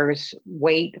filmmakers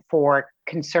wait for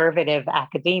conservative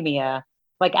academia?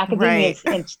 Like academia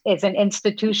is an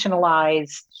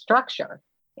institutionalized structure.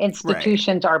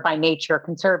 Institutions are by nature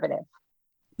conservative.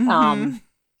 And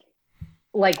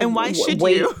why should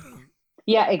you?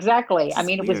 Yeah, exactly. I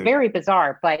mean, it was very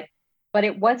bizarre, but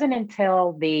it wasn't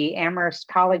until the Amherst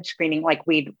College screening, like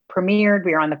we'd premiered,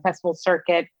 we were on the festival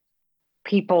circuit.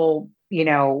 People,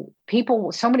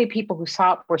 so many people who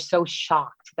saw it were so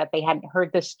shocked that they hadn't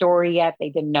heard the story yet. They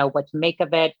didn't know what to make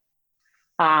of it.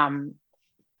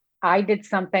 I did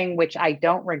something which I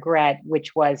don't regret,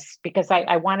 which was because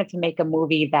I wanted to make a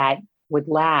movie that would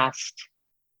last.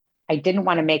 I didn't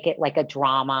want to make it like a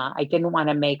drama. I didn't want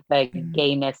to make the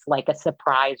gayness like a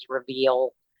surprise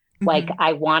reveal. Like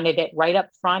I wanted it right up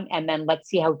front, and then let's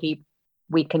see how deep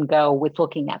we can go with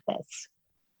looking at this.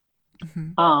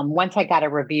 Once I got a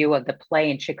review of the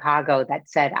play in Chicago that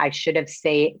said I should have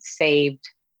saved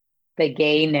the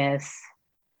gayness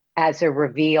as a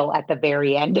reveal at the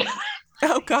very end.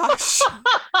 Oh gosh.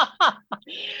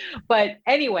 But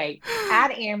anyway,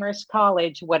 at Amherst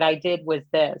College, what I did was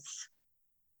this.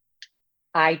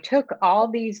 I took all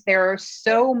these, there are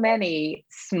so many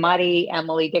smutty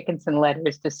Emily Dickinson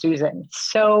letters to Susan,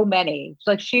 so many.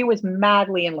 Like she was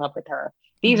madly in love with her.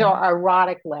 These are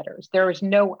erotic letters. There is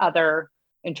no other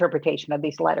interpretation of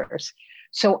these letters.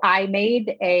 So I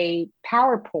made a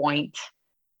PowerPoint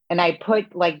and I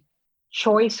put like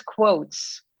choice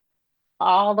quotes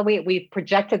all the way. We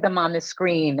projected them on the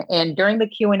screen. And during the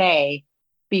Q&A,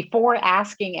 before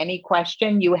asking any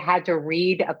question, you had to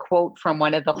read a quote from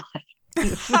one of the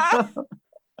letters.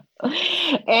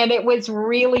 And it was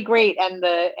really great. And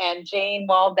Jane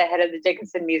Wald, the head of the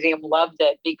Dickinson Museum, loved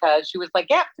it because she was like,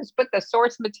 yeah, just put the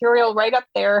source material right up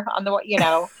there on the,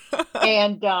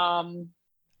 and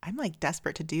I'm like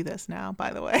desperate to do this now,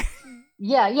 by the way.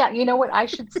 Yeah. You know what? I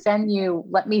should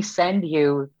let me send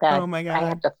you that. Oh my God. I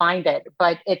have to find it.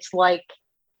 But it's like,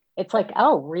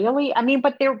 oh, really? I mean,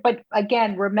 but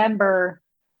again, remember,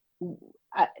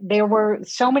 there were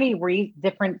so many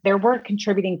there were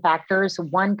contributing factors.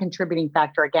 One contributing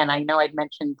factor, again, I know I'd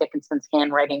mentioned Dickinson's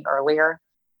handwriting earlier,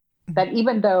 that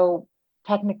even though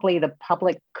technically the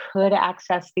public could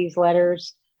access these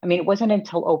letters, I mean, it wasn't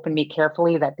until Open Me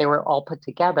Carefully that they were all put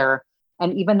together.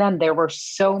 And even then, there were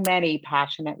so many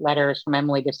passionate letters from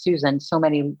Emily to Susan, so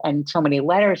many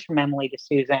letters from Emily to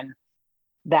Susan,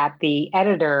 that the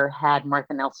editor had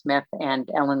Martha Nell Smith and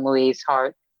Ellen Louise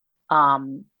Hart.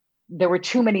 There were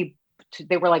too many.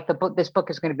 They were like, this book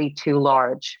is going to be too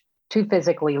large, too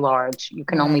physically large. You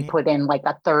can only put in like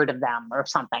a third of them or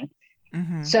something.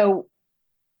 So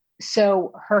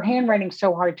her handwriting's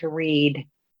so hard to read.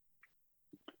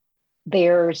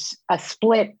 There's a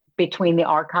split between the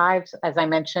archives, as I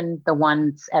mentioned, the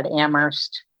ones at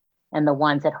Amherst and the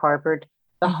ones at Harvard.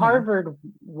 The Harvard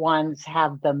ones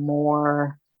have the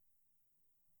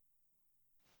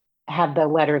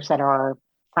letters that are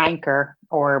franker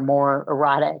or more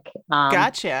erotic.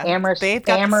 Gotcha. Amherst, they've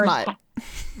got the smut.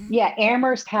 Yeah,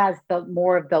 Amherst has the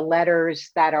more of the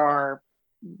letters that are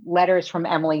letters from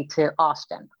Emily to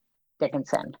Austin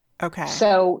Dickinson. Okay.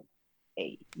 So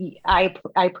I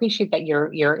appreciate that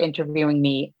you're interviewing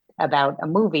me about a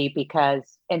movie, because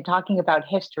in talking about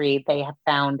history, they have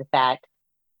found that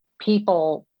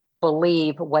people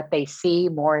believe what they see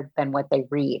more than what they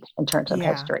read in terms of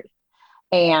history.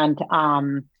 And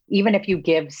even if you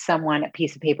give someone a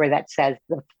piece of paper that says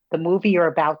the movie you're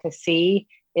about to see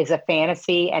is a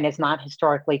fantasy and is not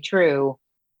historically true,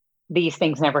 these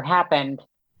things never happened.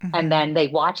 And then they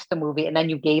watched the movie and then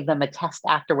you gave them a test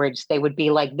afterwards, they would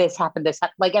be like, this happened,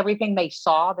 like everything they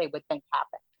saw, they would think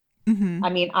happened. I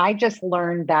mean, I just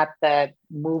learned that the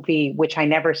movie, which I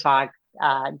never saw,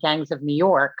 Gangs of New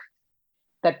York,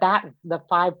 that the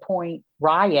 5 Point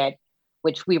riot,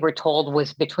 which we were told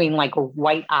was between like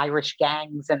white Irish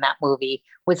gangs in that movie,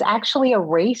 was actually a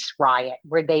race riot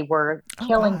where they were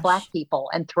killing Black people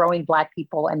and throwing Black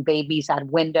people and babies out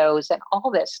windows and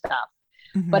all this stuff.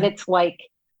 But it's like,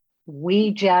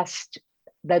 we just,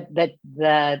 the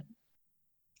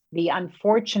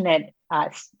unfortunate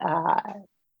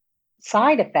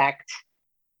side effect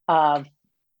of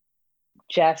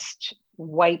just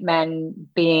white men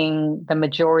being the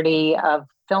majority of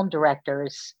film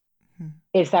directors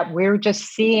is that we're just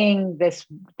seeing this.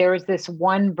 There's this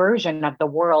one version of the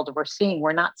world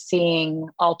we're not seeing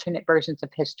alternate versions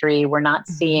of history. We're not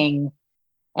seeing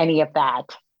any of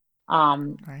that.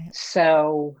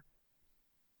 So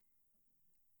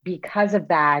because of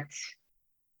that,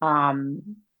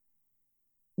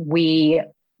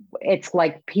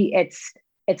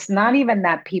 it's not even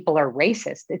that people are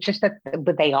racist. It's just that,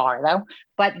 but they are though,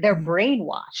 but they're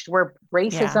brainwashed. Where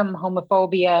racism,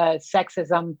 homophobia,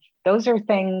 sexism, those are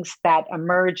things that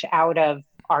emerge out of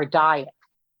our diet,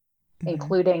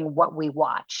 including what we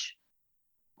watch.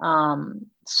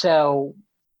 So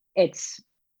it's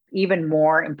even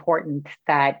more important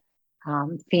that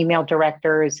female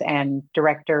directors and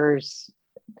directors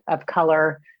of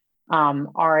color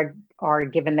are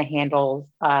given the handle,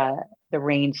 the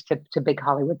reins to big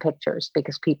Hollywood pictures,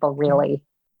 because people really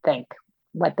think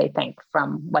what they think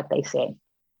from what they see.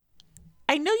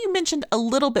 I know you mentioned a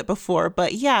little bit before,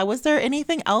 but was there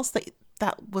anything else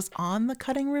that was on the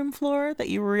cutting room floor that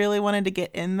you really wanted to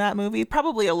get in that movie?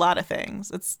 Probably a lot of things.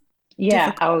 It's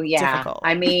difficult.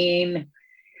 I mean,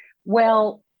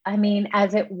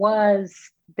 as it was,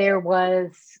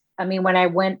 when I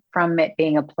went from it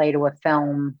being a play to a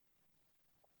film,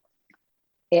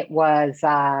 it was,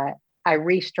 I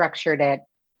restructured it.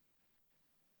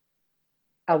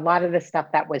 A lot of the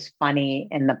stuff that was funny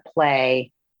in the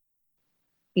play,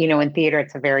 in theater,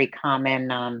 it's a very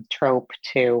common trope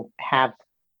to have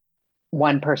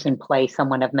one person play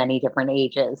someone of many different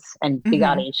ages, and the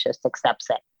audience just accepts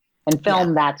it. In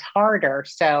film, that's harder.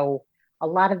 So a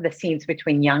lot of the scenes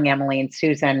between young Emily and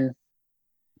Susan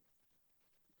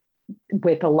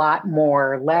with a lot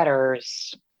more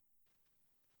letters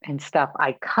and stuff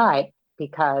I cut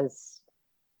because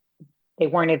they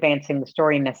weren't advancing the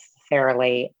story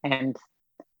necessarily. And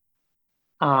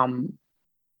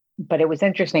but it was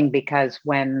interesting because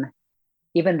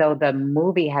even though the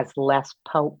movie has less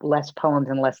poems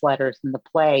and less letters than the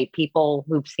play, people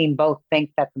who've seen both think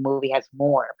that the movie has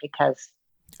more because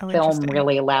film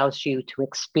really allows you to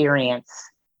experience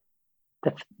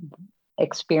a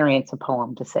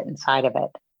poem, to sit inside of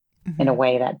it in a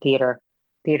way that theater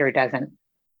doesn't,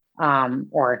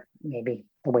 or maybe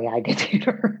the way I did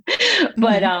theater.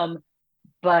 But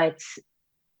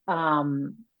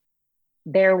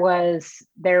there was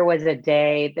a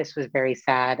day, this was very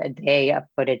sad, a day of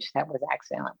footage that was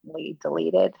accidentally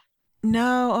deleted.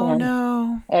 No, oh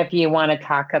no. If you want to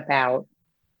talk about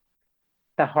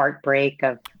the heartbreak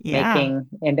of making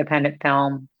independent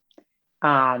film,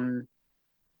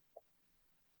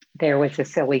 there was a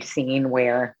silly scene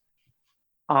where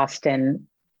Austin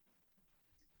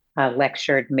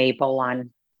lectured Mabel on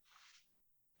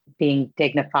being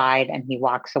dignified, and he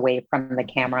walks away from the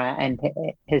camera and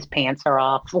his pants are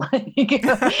off, like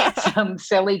some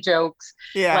silly jokes.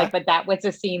 But that was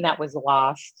a scene that was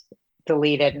lost,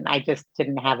 deleted, and I just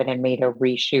didn't have it in me to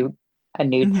reshoot a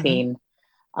nude scene.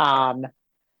 I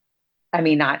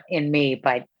mean, not in me,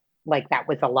 but like that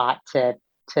was a lot to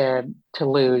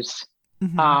lose.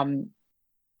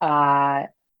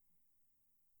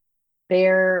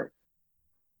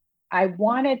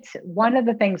 One of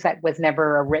the things that was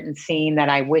never a written scene that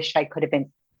I wish I could have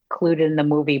included in the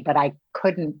movie, but I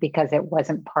couldn't because it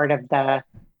wasn't part of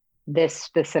this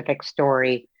specific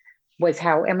story, was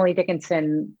how Emily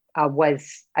Dickinson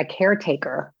was a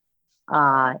caretaker,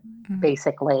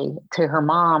 basically, to her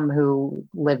mom, who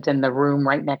lived in the room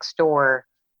right next door.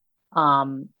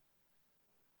 And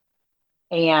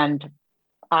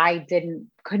I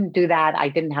couldn't do that. I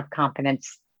didn't have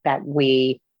confidence that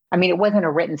it wasn't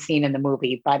a written scene in the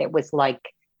movie, but it was like,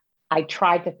 I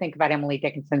tried to think about Emily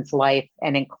Dickinson's life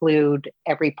and include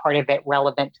every part of it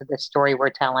relevant to the story we're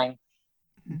telling.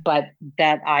 But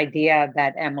that idea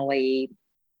that Emily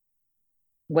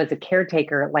was a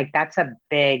caretaker, like that's a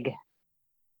big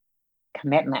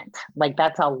commitment. Like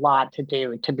that's a lot to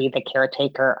do, to be the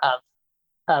caretaker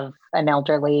of an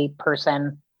elderly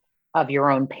person, of your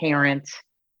own parents.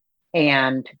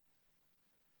 And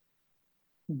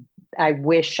I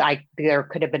wish there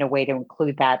could have been a way to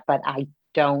include that, but I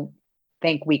don't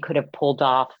think we could have pulled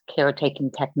off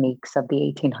caretaking techniques of the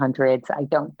 1800s. I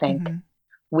don't think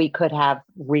we could have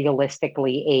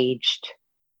realistically aged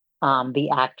the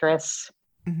actress.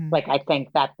 Like, I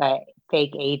think that the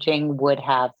fake aging would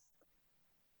have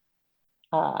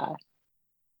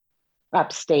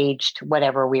upstaged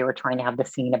whatever we were trying to have the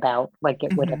scene about. Like,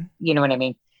 it would have, you know what I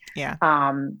mean? Yeah.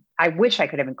 I wish I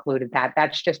could have included that.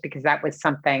 That's just because that was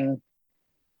something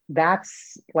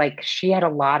that's like, she had a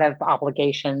lot of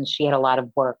obligations. She had a lot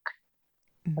of work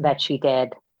that she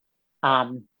did.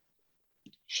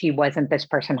 She wasn't this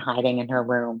person hiding in her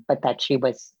room, but that she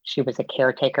was a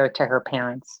caretaker to her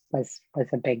parents was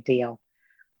a big deal.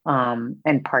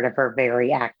 And part of her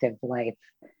very active life.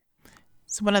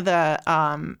 So one of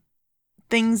the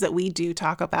things that we do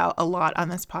talk about a lot on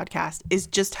this podcast is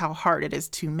just how hard it is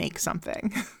to make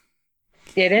something.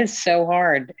 It is so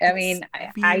hard. I mean,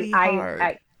 really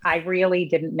I really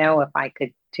didn't know if I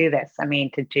could do this. I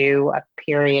mean, to do a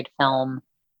period film,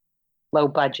 low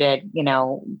budget,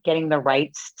 getting the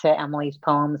rights to Emily's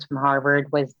poems from Harvard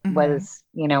was a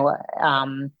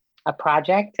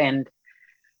project, and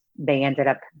they ended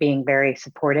up being very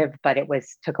supportive, but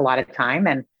took a lot of time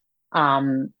and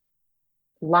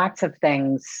lots of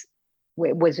things.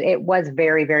 It was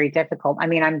very, very difficult. I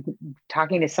mean, I'm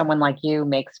talking to someone like you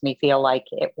makes me feel like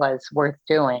it was worth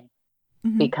doing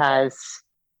because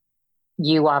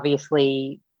you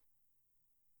obviously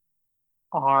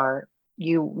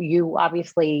you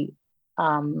obviously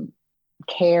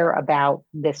care about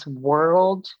this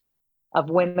world of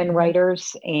women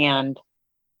writers. And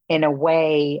in a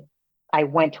way, I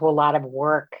went to a lot of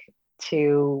work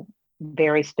to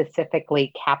very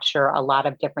specifically capture a lot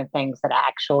of different things that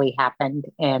actually happened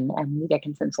in Emily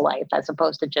Dickinson's life, as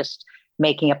opposed to just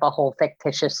making up a whole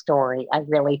fictitious story. I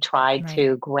really tried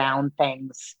to ground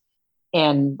things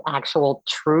in actual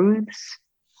truths.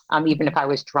 Even if I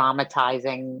was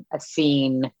dramatizing a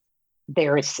scene,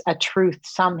 there is a truth,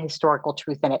 some historical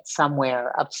truth in it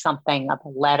somewhere, of something, of a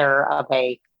letter, of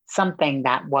something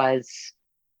that was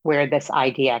where this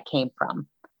idea came from.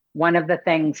 One of the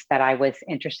things that I was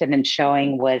interested in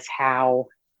showing was how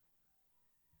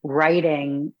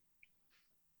writing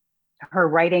her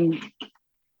writing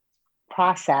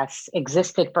process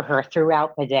existed for her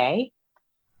throughout the day.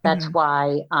 That's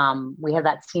why we have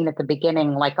that scene at the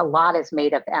beginning. Like, a lot is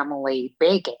made of Emily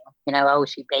baking. Oh,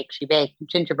 she baked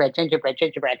gingerbread.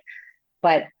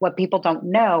 But what people don't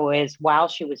know is while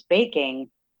she was baking,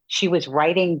 she was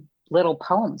writing little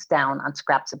poems down on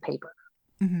scraps of paper.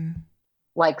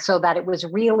 Like, so that it was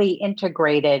really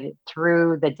integrated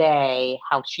through the day,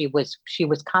 how she was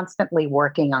constantly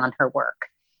working on her work.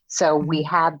 So we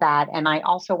had that. And I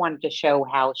also wanted to show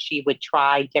how she would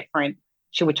try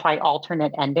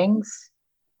alternate endings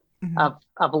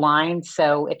of lines.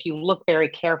 So if you look very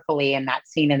carefully in that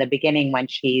scene in the beginning, when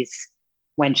she's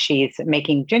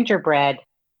making gingerbread,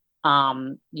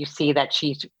 you see that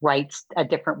she writes a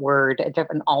different word, a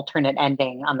different alternate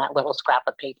ending on that little scrap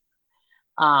of paper.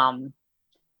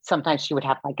 Sometimes she would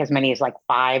have like as many as like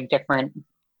 5 different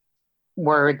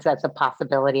words as a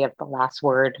possibility of the last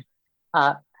word,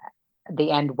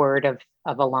 the end word of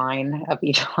a line, of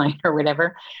each line or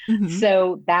whatever.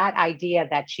 So that idea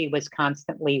that she was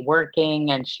constantly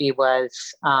working and she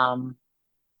was,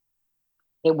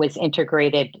 it was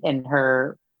integrated in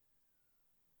her,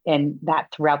 in that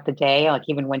throughout the day, like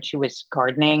even when she was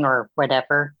gardening or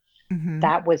whatever,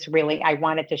 that was really, I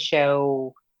wanted to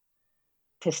show,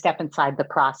 to step inside the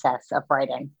process of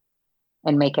writing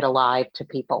and make it alive to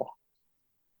people.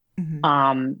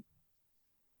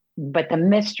 But the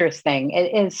mistress thing,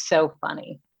 it is so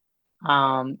funny.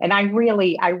 And I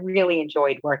really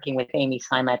enjoyed working with Amy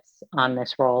Seimetz on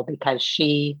this role, because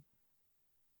she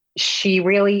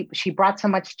brought so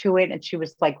much to it. And she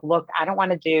was like, look, I don't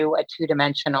want to do a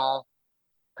 2-dimensional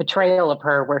portrayal of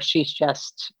her where she's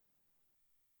just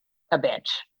a bitch.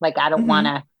 Like, I don't want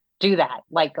to do that.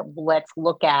 Like, let's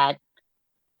look at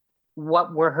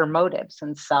what were her motives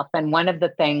and stuff. And one of the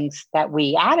things that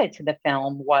we added to the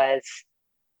film was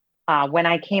when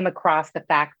I came across the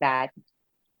fact that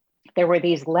there were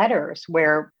these letters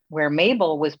where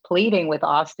Mabel was pleading with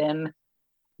Austen,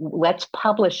 let's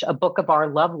publish a book of our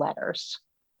love letters,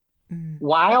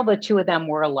 while the two of them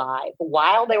were alive,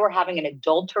 while they were having an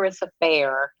adulterous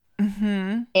affair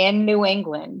in New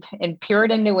England, in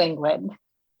Puritan New England.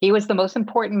 He was the most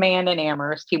important man in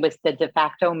Amherst. He was the de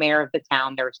facto mayor of the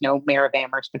town. There was no mayor of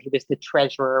Amherst, but he was the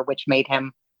treasurer, which made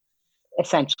him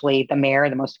essentially the mayor,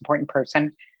 the most important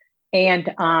person.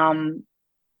 And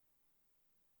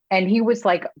he was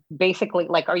like, basically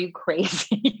like, are you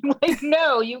crazy? Like,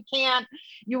 no, you can't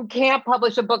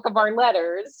publish a book of our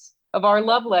letters, of our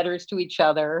love letters to each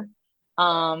other.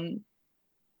 And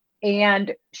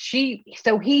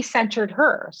so he censured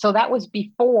her. So that was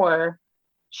before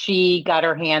she got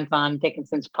her hands on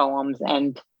Dickinson's poems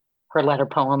and her letter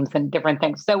poems and different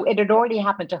things. So it had already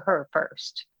happened to her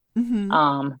first.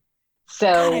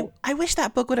 So God, I wish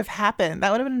that book would have happened.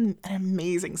 That would have been an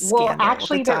amazing scandal. Well,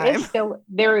 actually,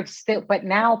 there is still, but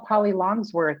now Polly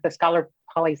Longsworth, the scholar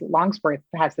Polly Longsworth,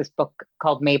 has this book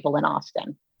called Mabel and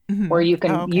Austen, where you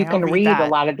can read a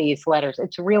lot of these letters.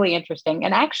 It's really interesting,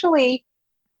 and actually,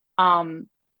 her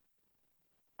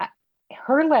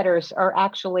letters are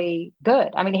actually good.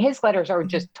 I mean, his letters are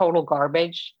just total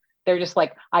garbage. They're just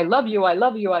like, I love you, I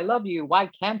love you, I love you.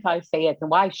 Why can't I say it? And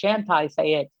why shan't I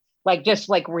say it? Like, just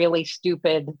like really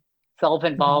stupid,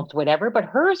 self-involved, whatever. But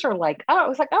hers are like, oh, it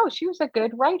was like, oh, she was a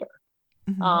good writer.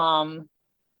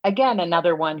 Again,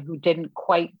 another one who didn't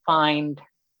quite find,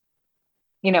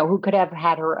 who could have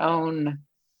had her own,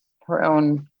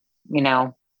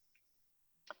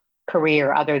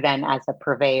 career other than as a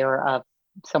purveyor of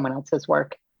someone else's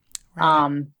work.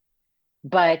 Right.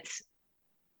 But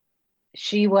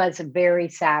she was very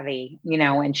savvy,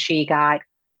 and she got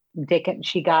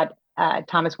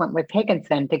Thomas Wentworth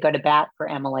Higginson to go to bat for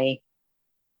Emily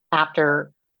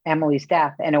after Emily's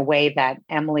death in a way that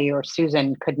Emily or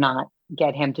Susan could not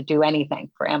get him to do anything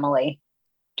for Emily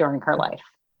during her life.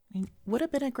 I mean, would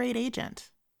have been a great agent.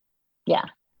 Yeah.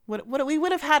 We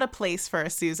would have had a place for a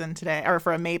Susan today, or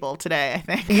for a Mabel today,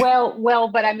 I think. Well,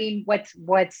 but I mean,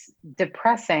 what's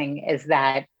depressing is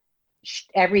that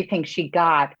everything she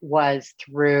got was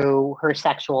through her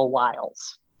sexual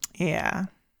wiles. Yeah.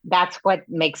 That's what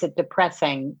makes it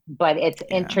depressing, but it's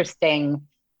interesting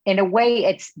in a way.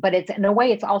 It's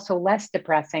also less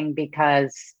depressing,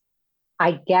 because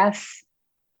I guess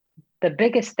the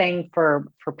biggest thing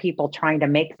for people trying to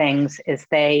make things is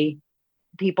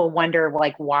people wonder,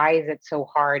 like, why is it so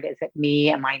hard? Is it me?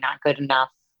 Am I not good enough?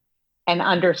 And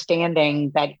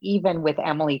understanding that even with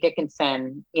Emily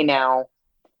Dickinson,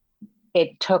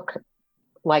 it took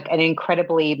like an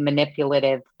incredibly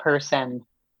manipulative person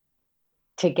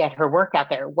to get her work out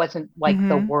there. It wasn't like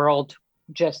the world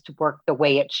just worked the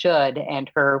way it should, and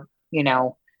her,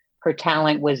 her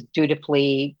talent was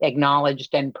dutifully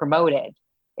acknowledged and promoted.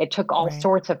 It took all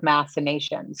sorts of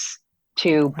machinations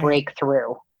to break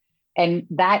through. And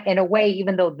that, in a way,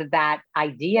 even though that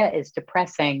idea is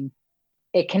depressing,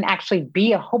 it can actually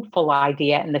be a hopeful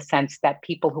idea in the sense that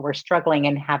people who are struggling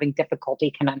and having difficulty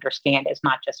can understand it's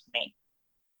not just me.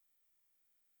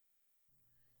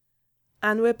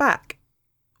 And we're back.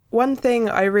 One thing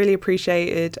I really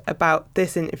appreciated about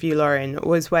this interview, Lauren,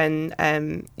 was when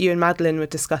you and Madeline were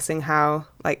discussing how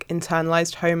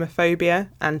internalized homophobia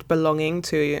and belonging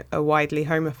to a widely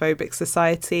homophobic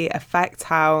society affect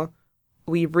how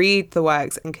we read the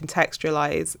works and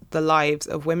contextualize the lives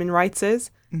of women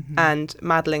writers. Mm-hmm. And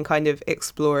Madeline kind of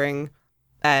exploring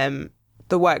the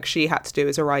work she had to do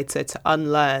as a writer to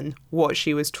unlearn what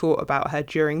she was taught about her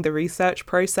during the research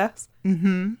process.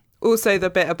 Mm-hmm. Also, the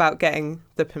bit about getting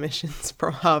the permissions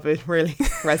from Harvard really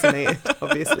resonated,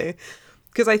 obviously,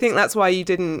 because I think that's why you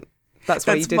didn't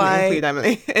include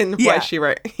Emily in what she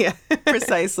wrote. Yeah,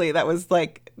 precisely. That was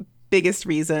biggest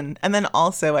reason. And then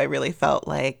also, I really felt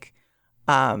like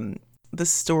the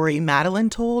story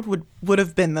Madeline told would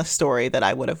have been the story that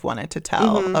I would have wanted to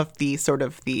tell of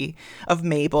of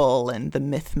Mabel and the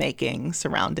myth making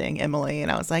surrounding Emily.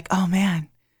 And I was like, oh man,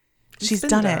 she's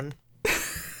done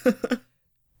it.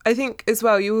 I think as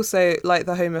well, you also, like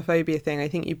the homophobia thing, I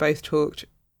think you both talked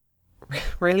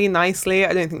really nicely.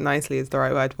 I don't think nicely is the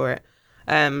right word for it.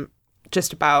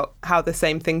 Just about how the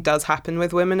same thing does happen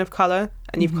with women of colour.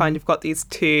 And you've kind of got these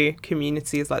two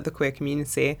communities, like the queer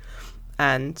community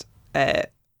and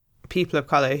people of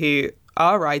colour who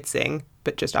are writing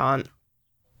but just aren't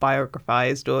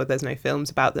biographized, or there's no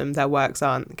films about them. Their works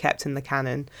aren't kept in the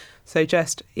canon. So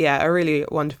just, a really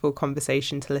wonderful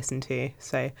conversation to listen to.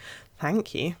 So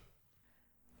thank you.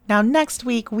 Now, next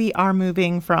week, we are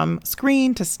moving from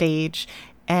screen to stage,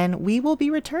 and we will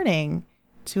be returning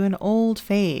to an old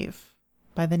fave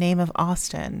by the name of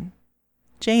Austen,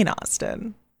 Jane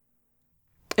Austen.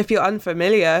 If you're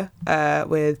unfamiliar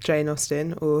with Jane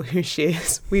Austen or who she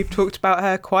is, we've talked about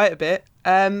her quite a bit.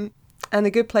 And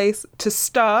a good place to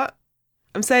start,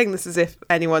 I'm saying this as if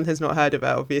anyone has not heard of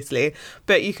her, obviously,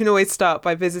 but you can always start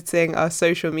by visiting our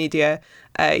social media.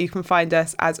 You can find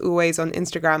us, as always, on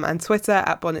Instagram and Twitter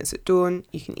at Bonnets at Dawn.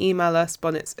 You can email us,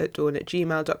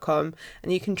 bonnetsatdawn@gmail.com,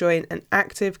 and you can join an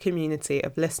active community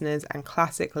of listeners and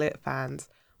classic lit fans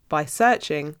by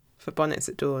searching for Bonnets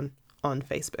at Dawn on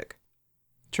Facebook.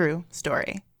 True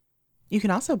story. You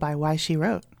can also buy Why She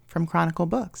Wrote from Chronicle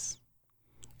Books.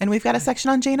 And we've got a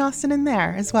section on Jane Austen in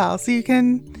there as well, so you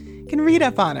can read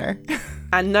up on her.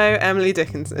 And no Emily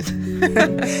Dickinson.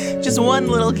 Just one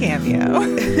little cameo.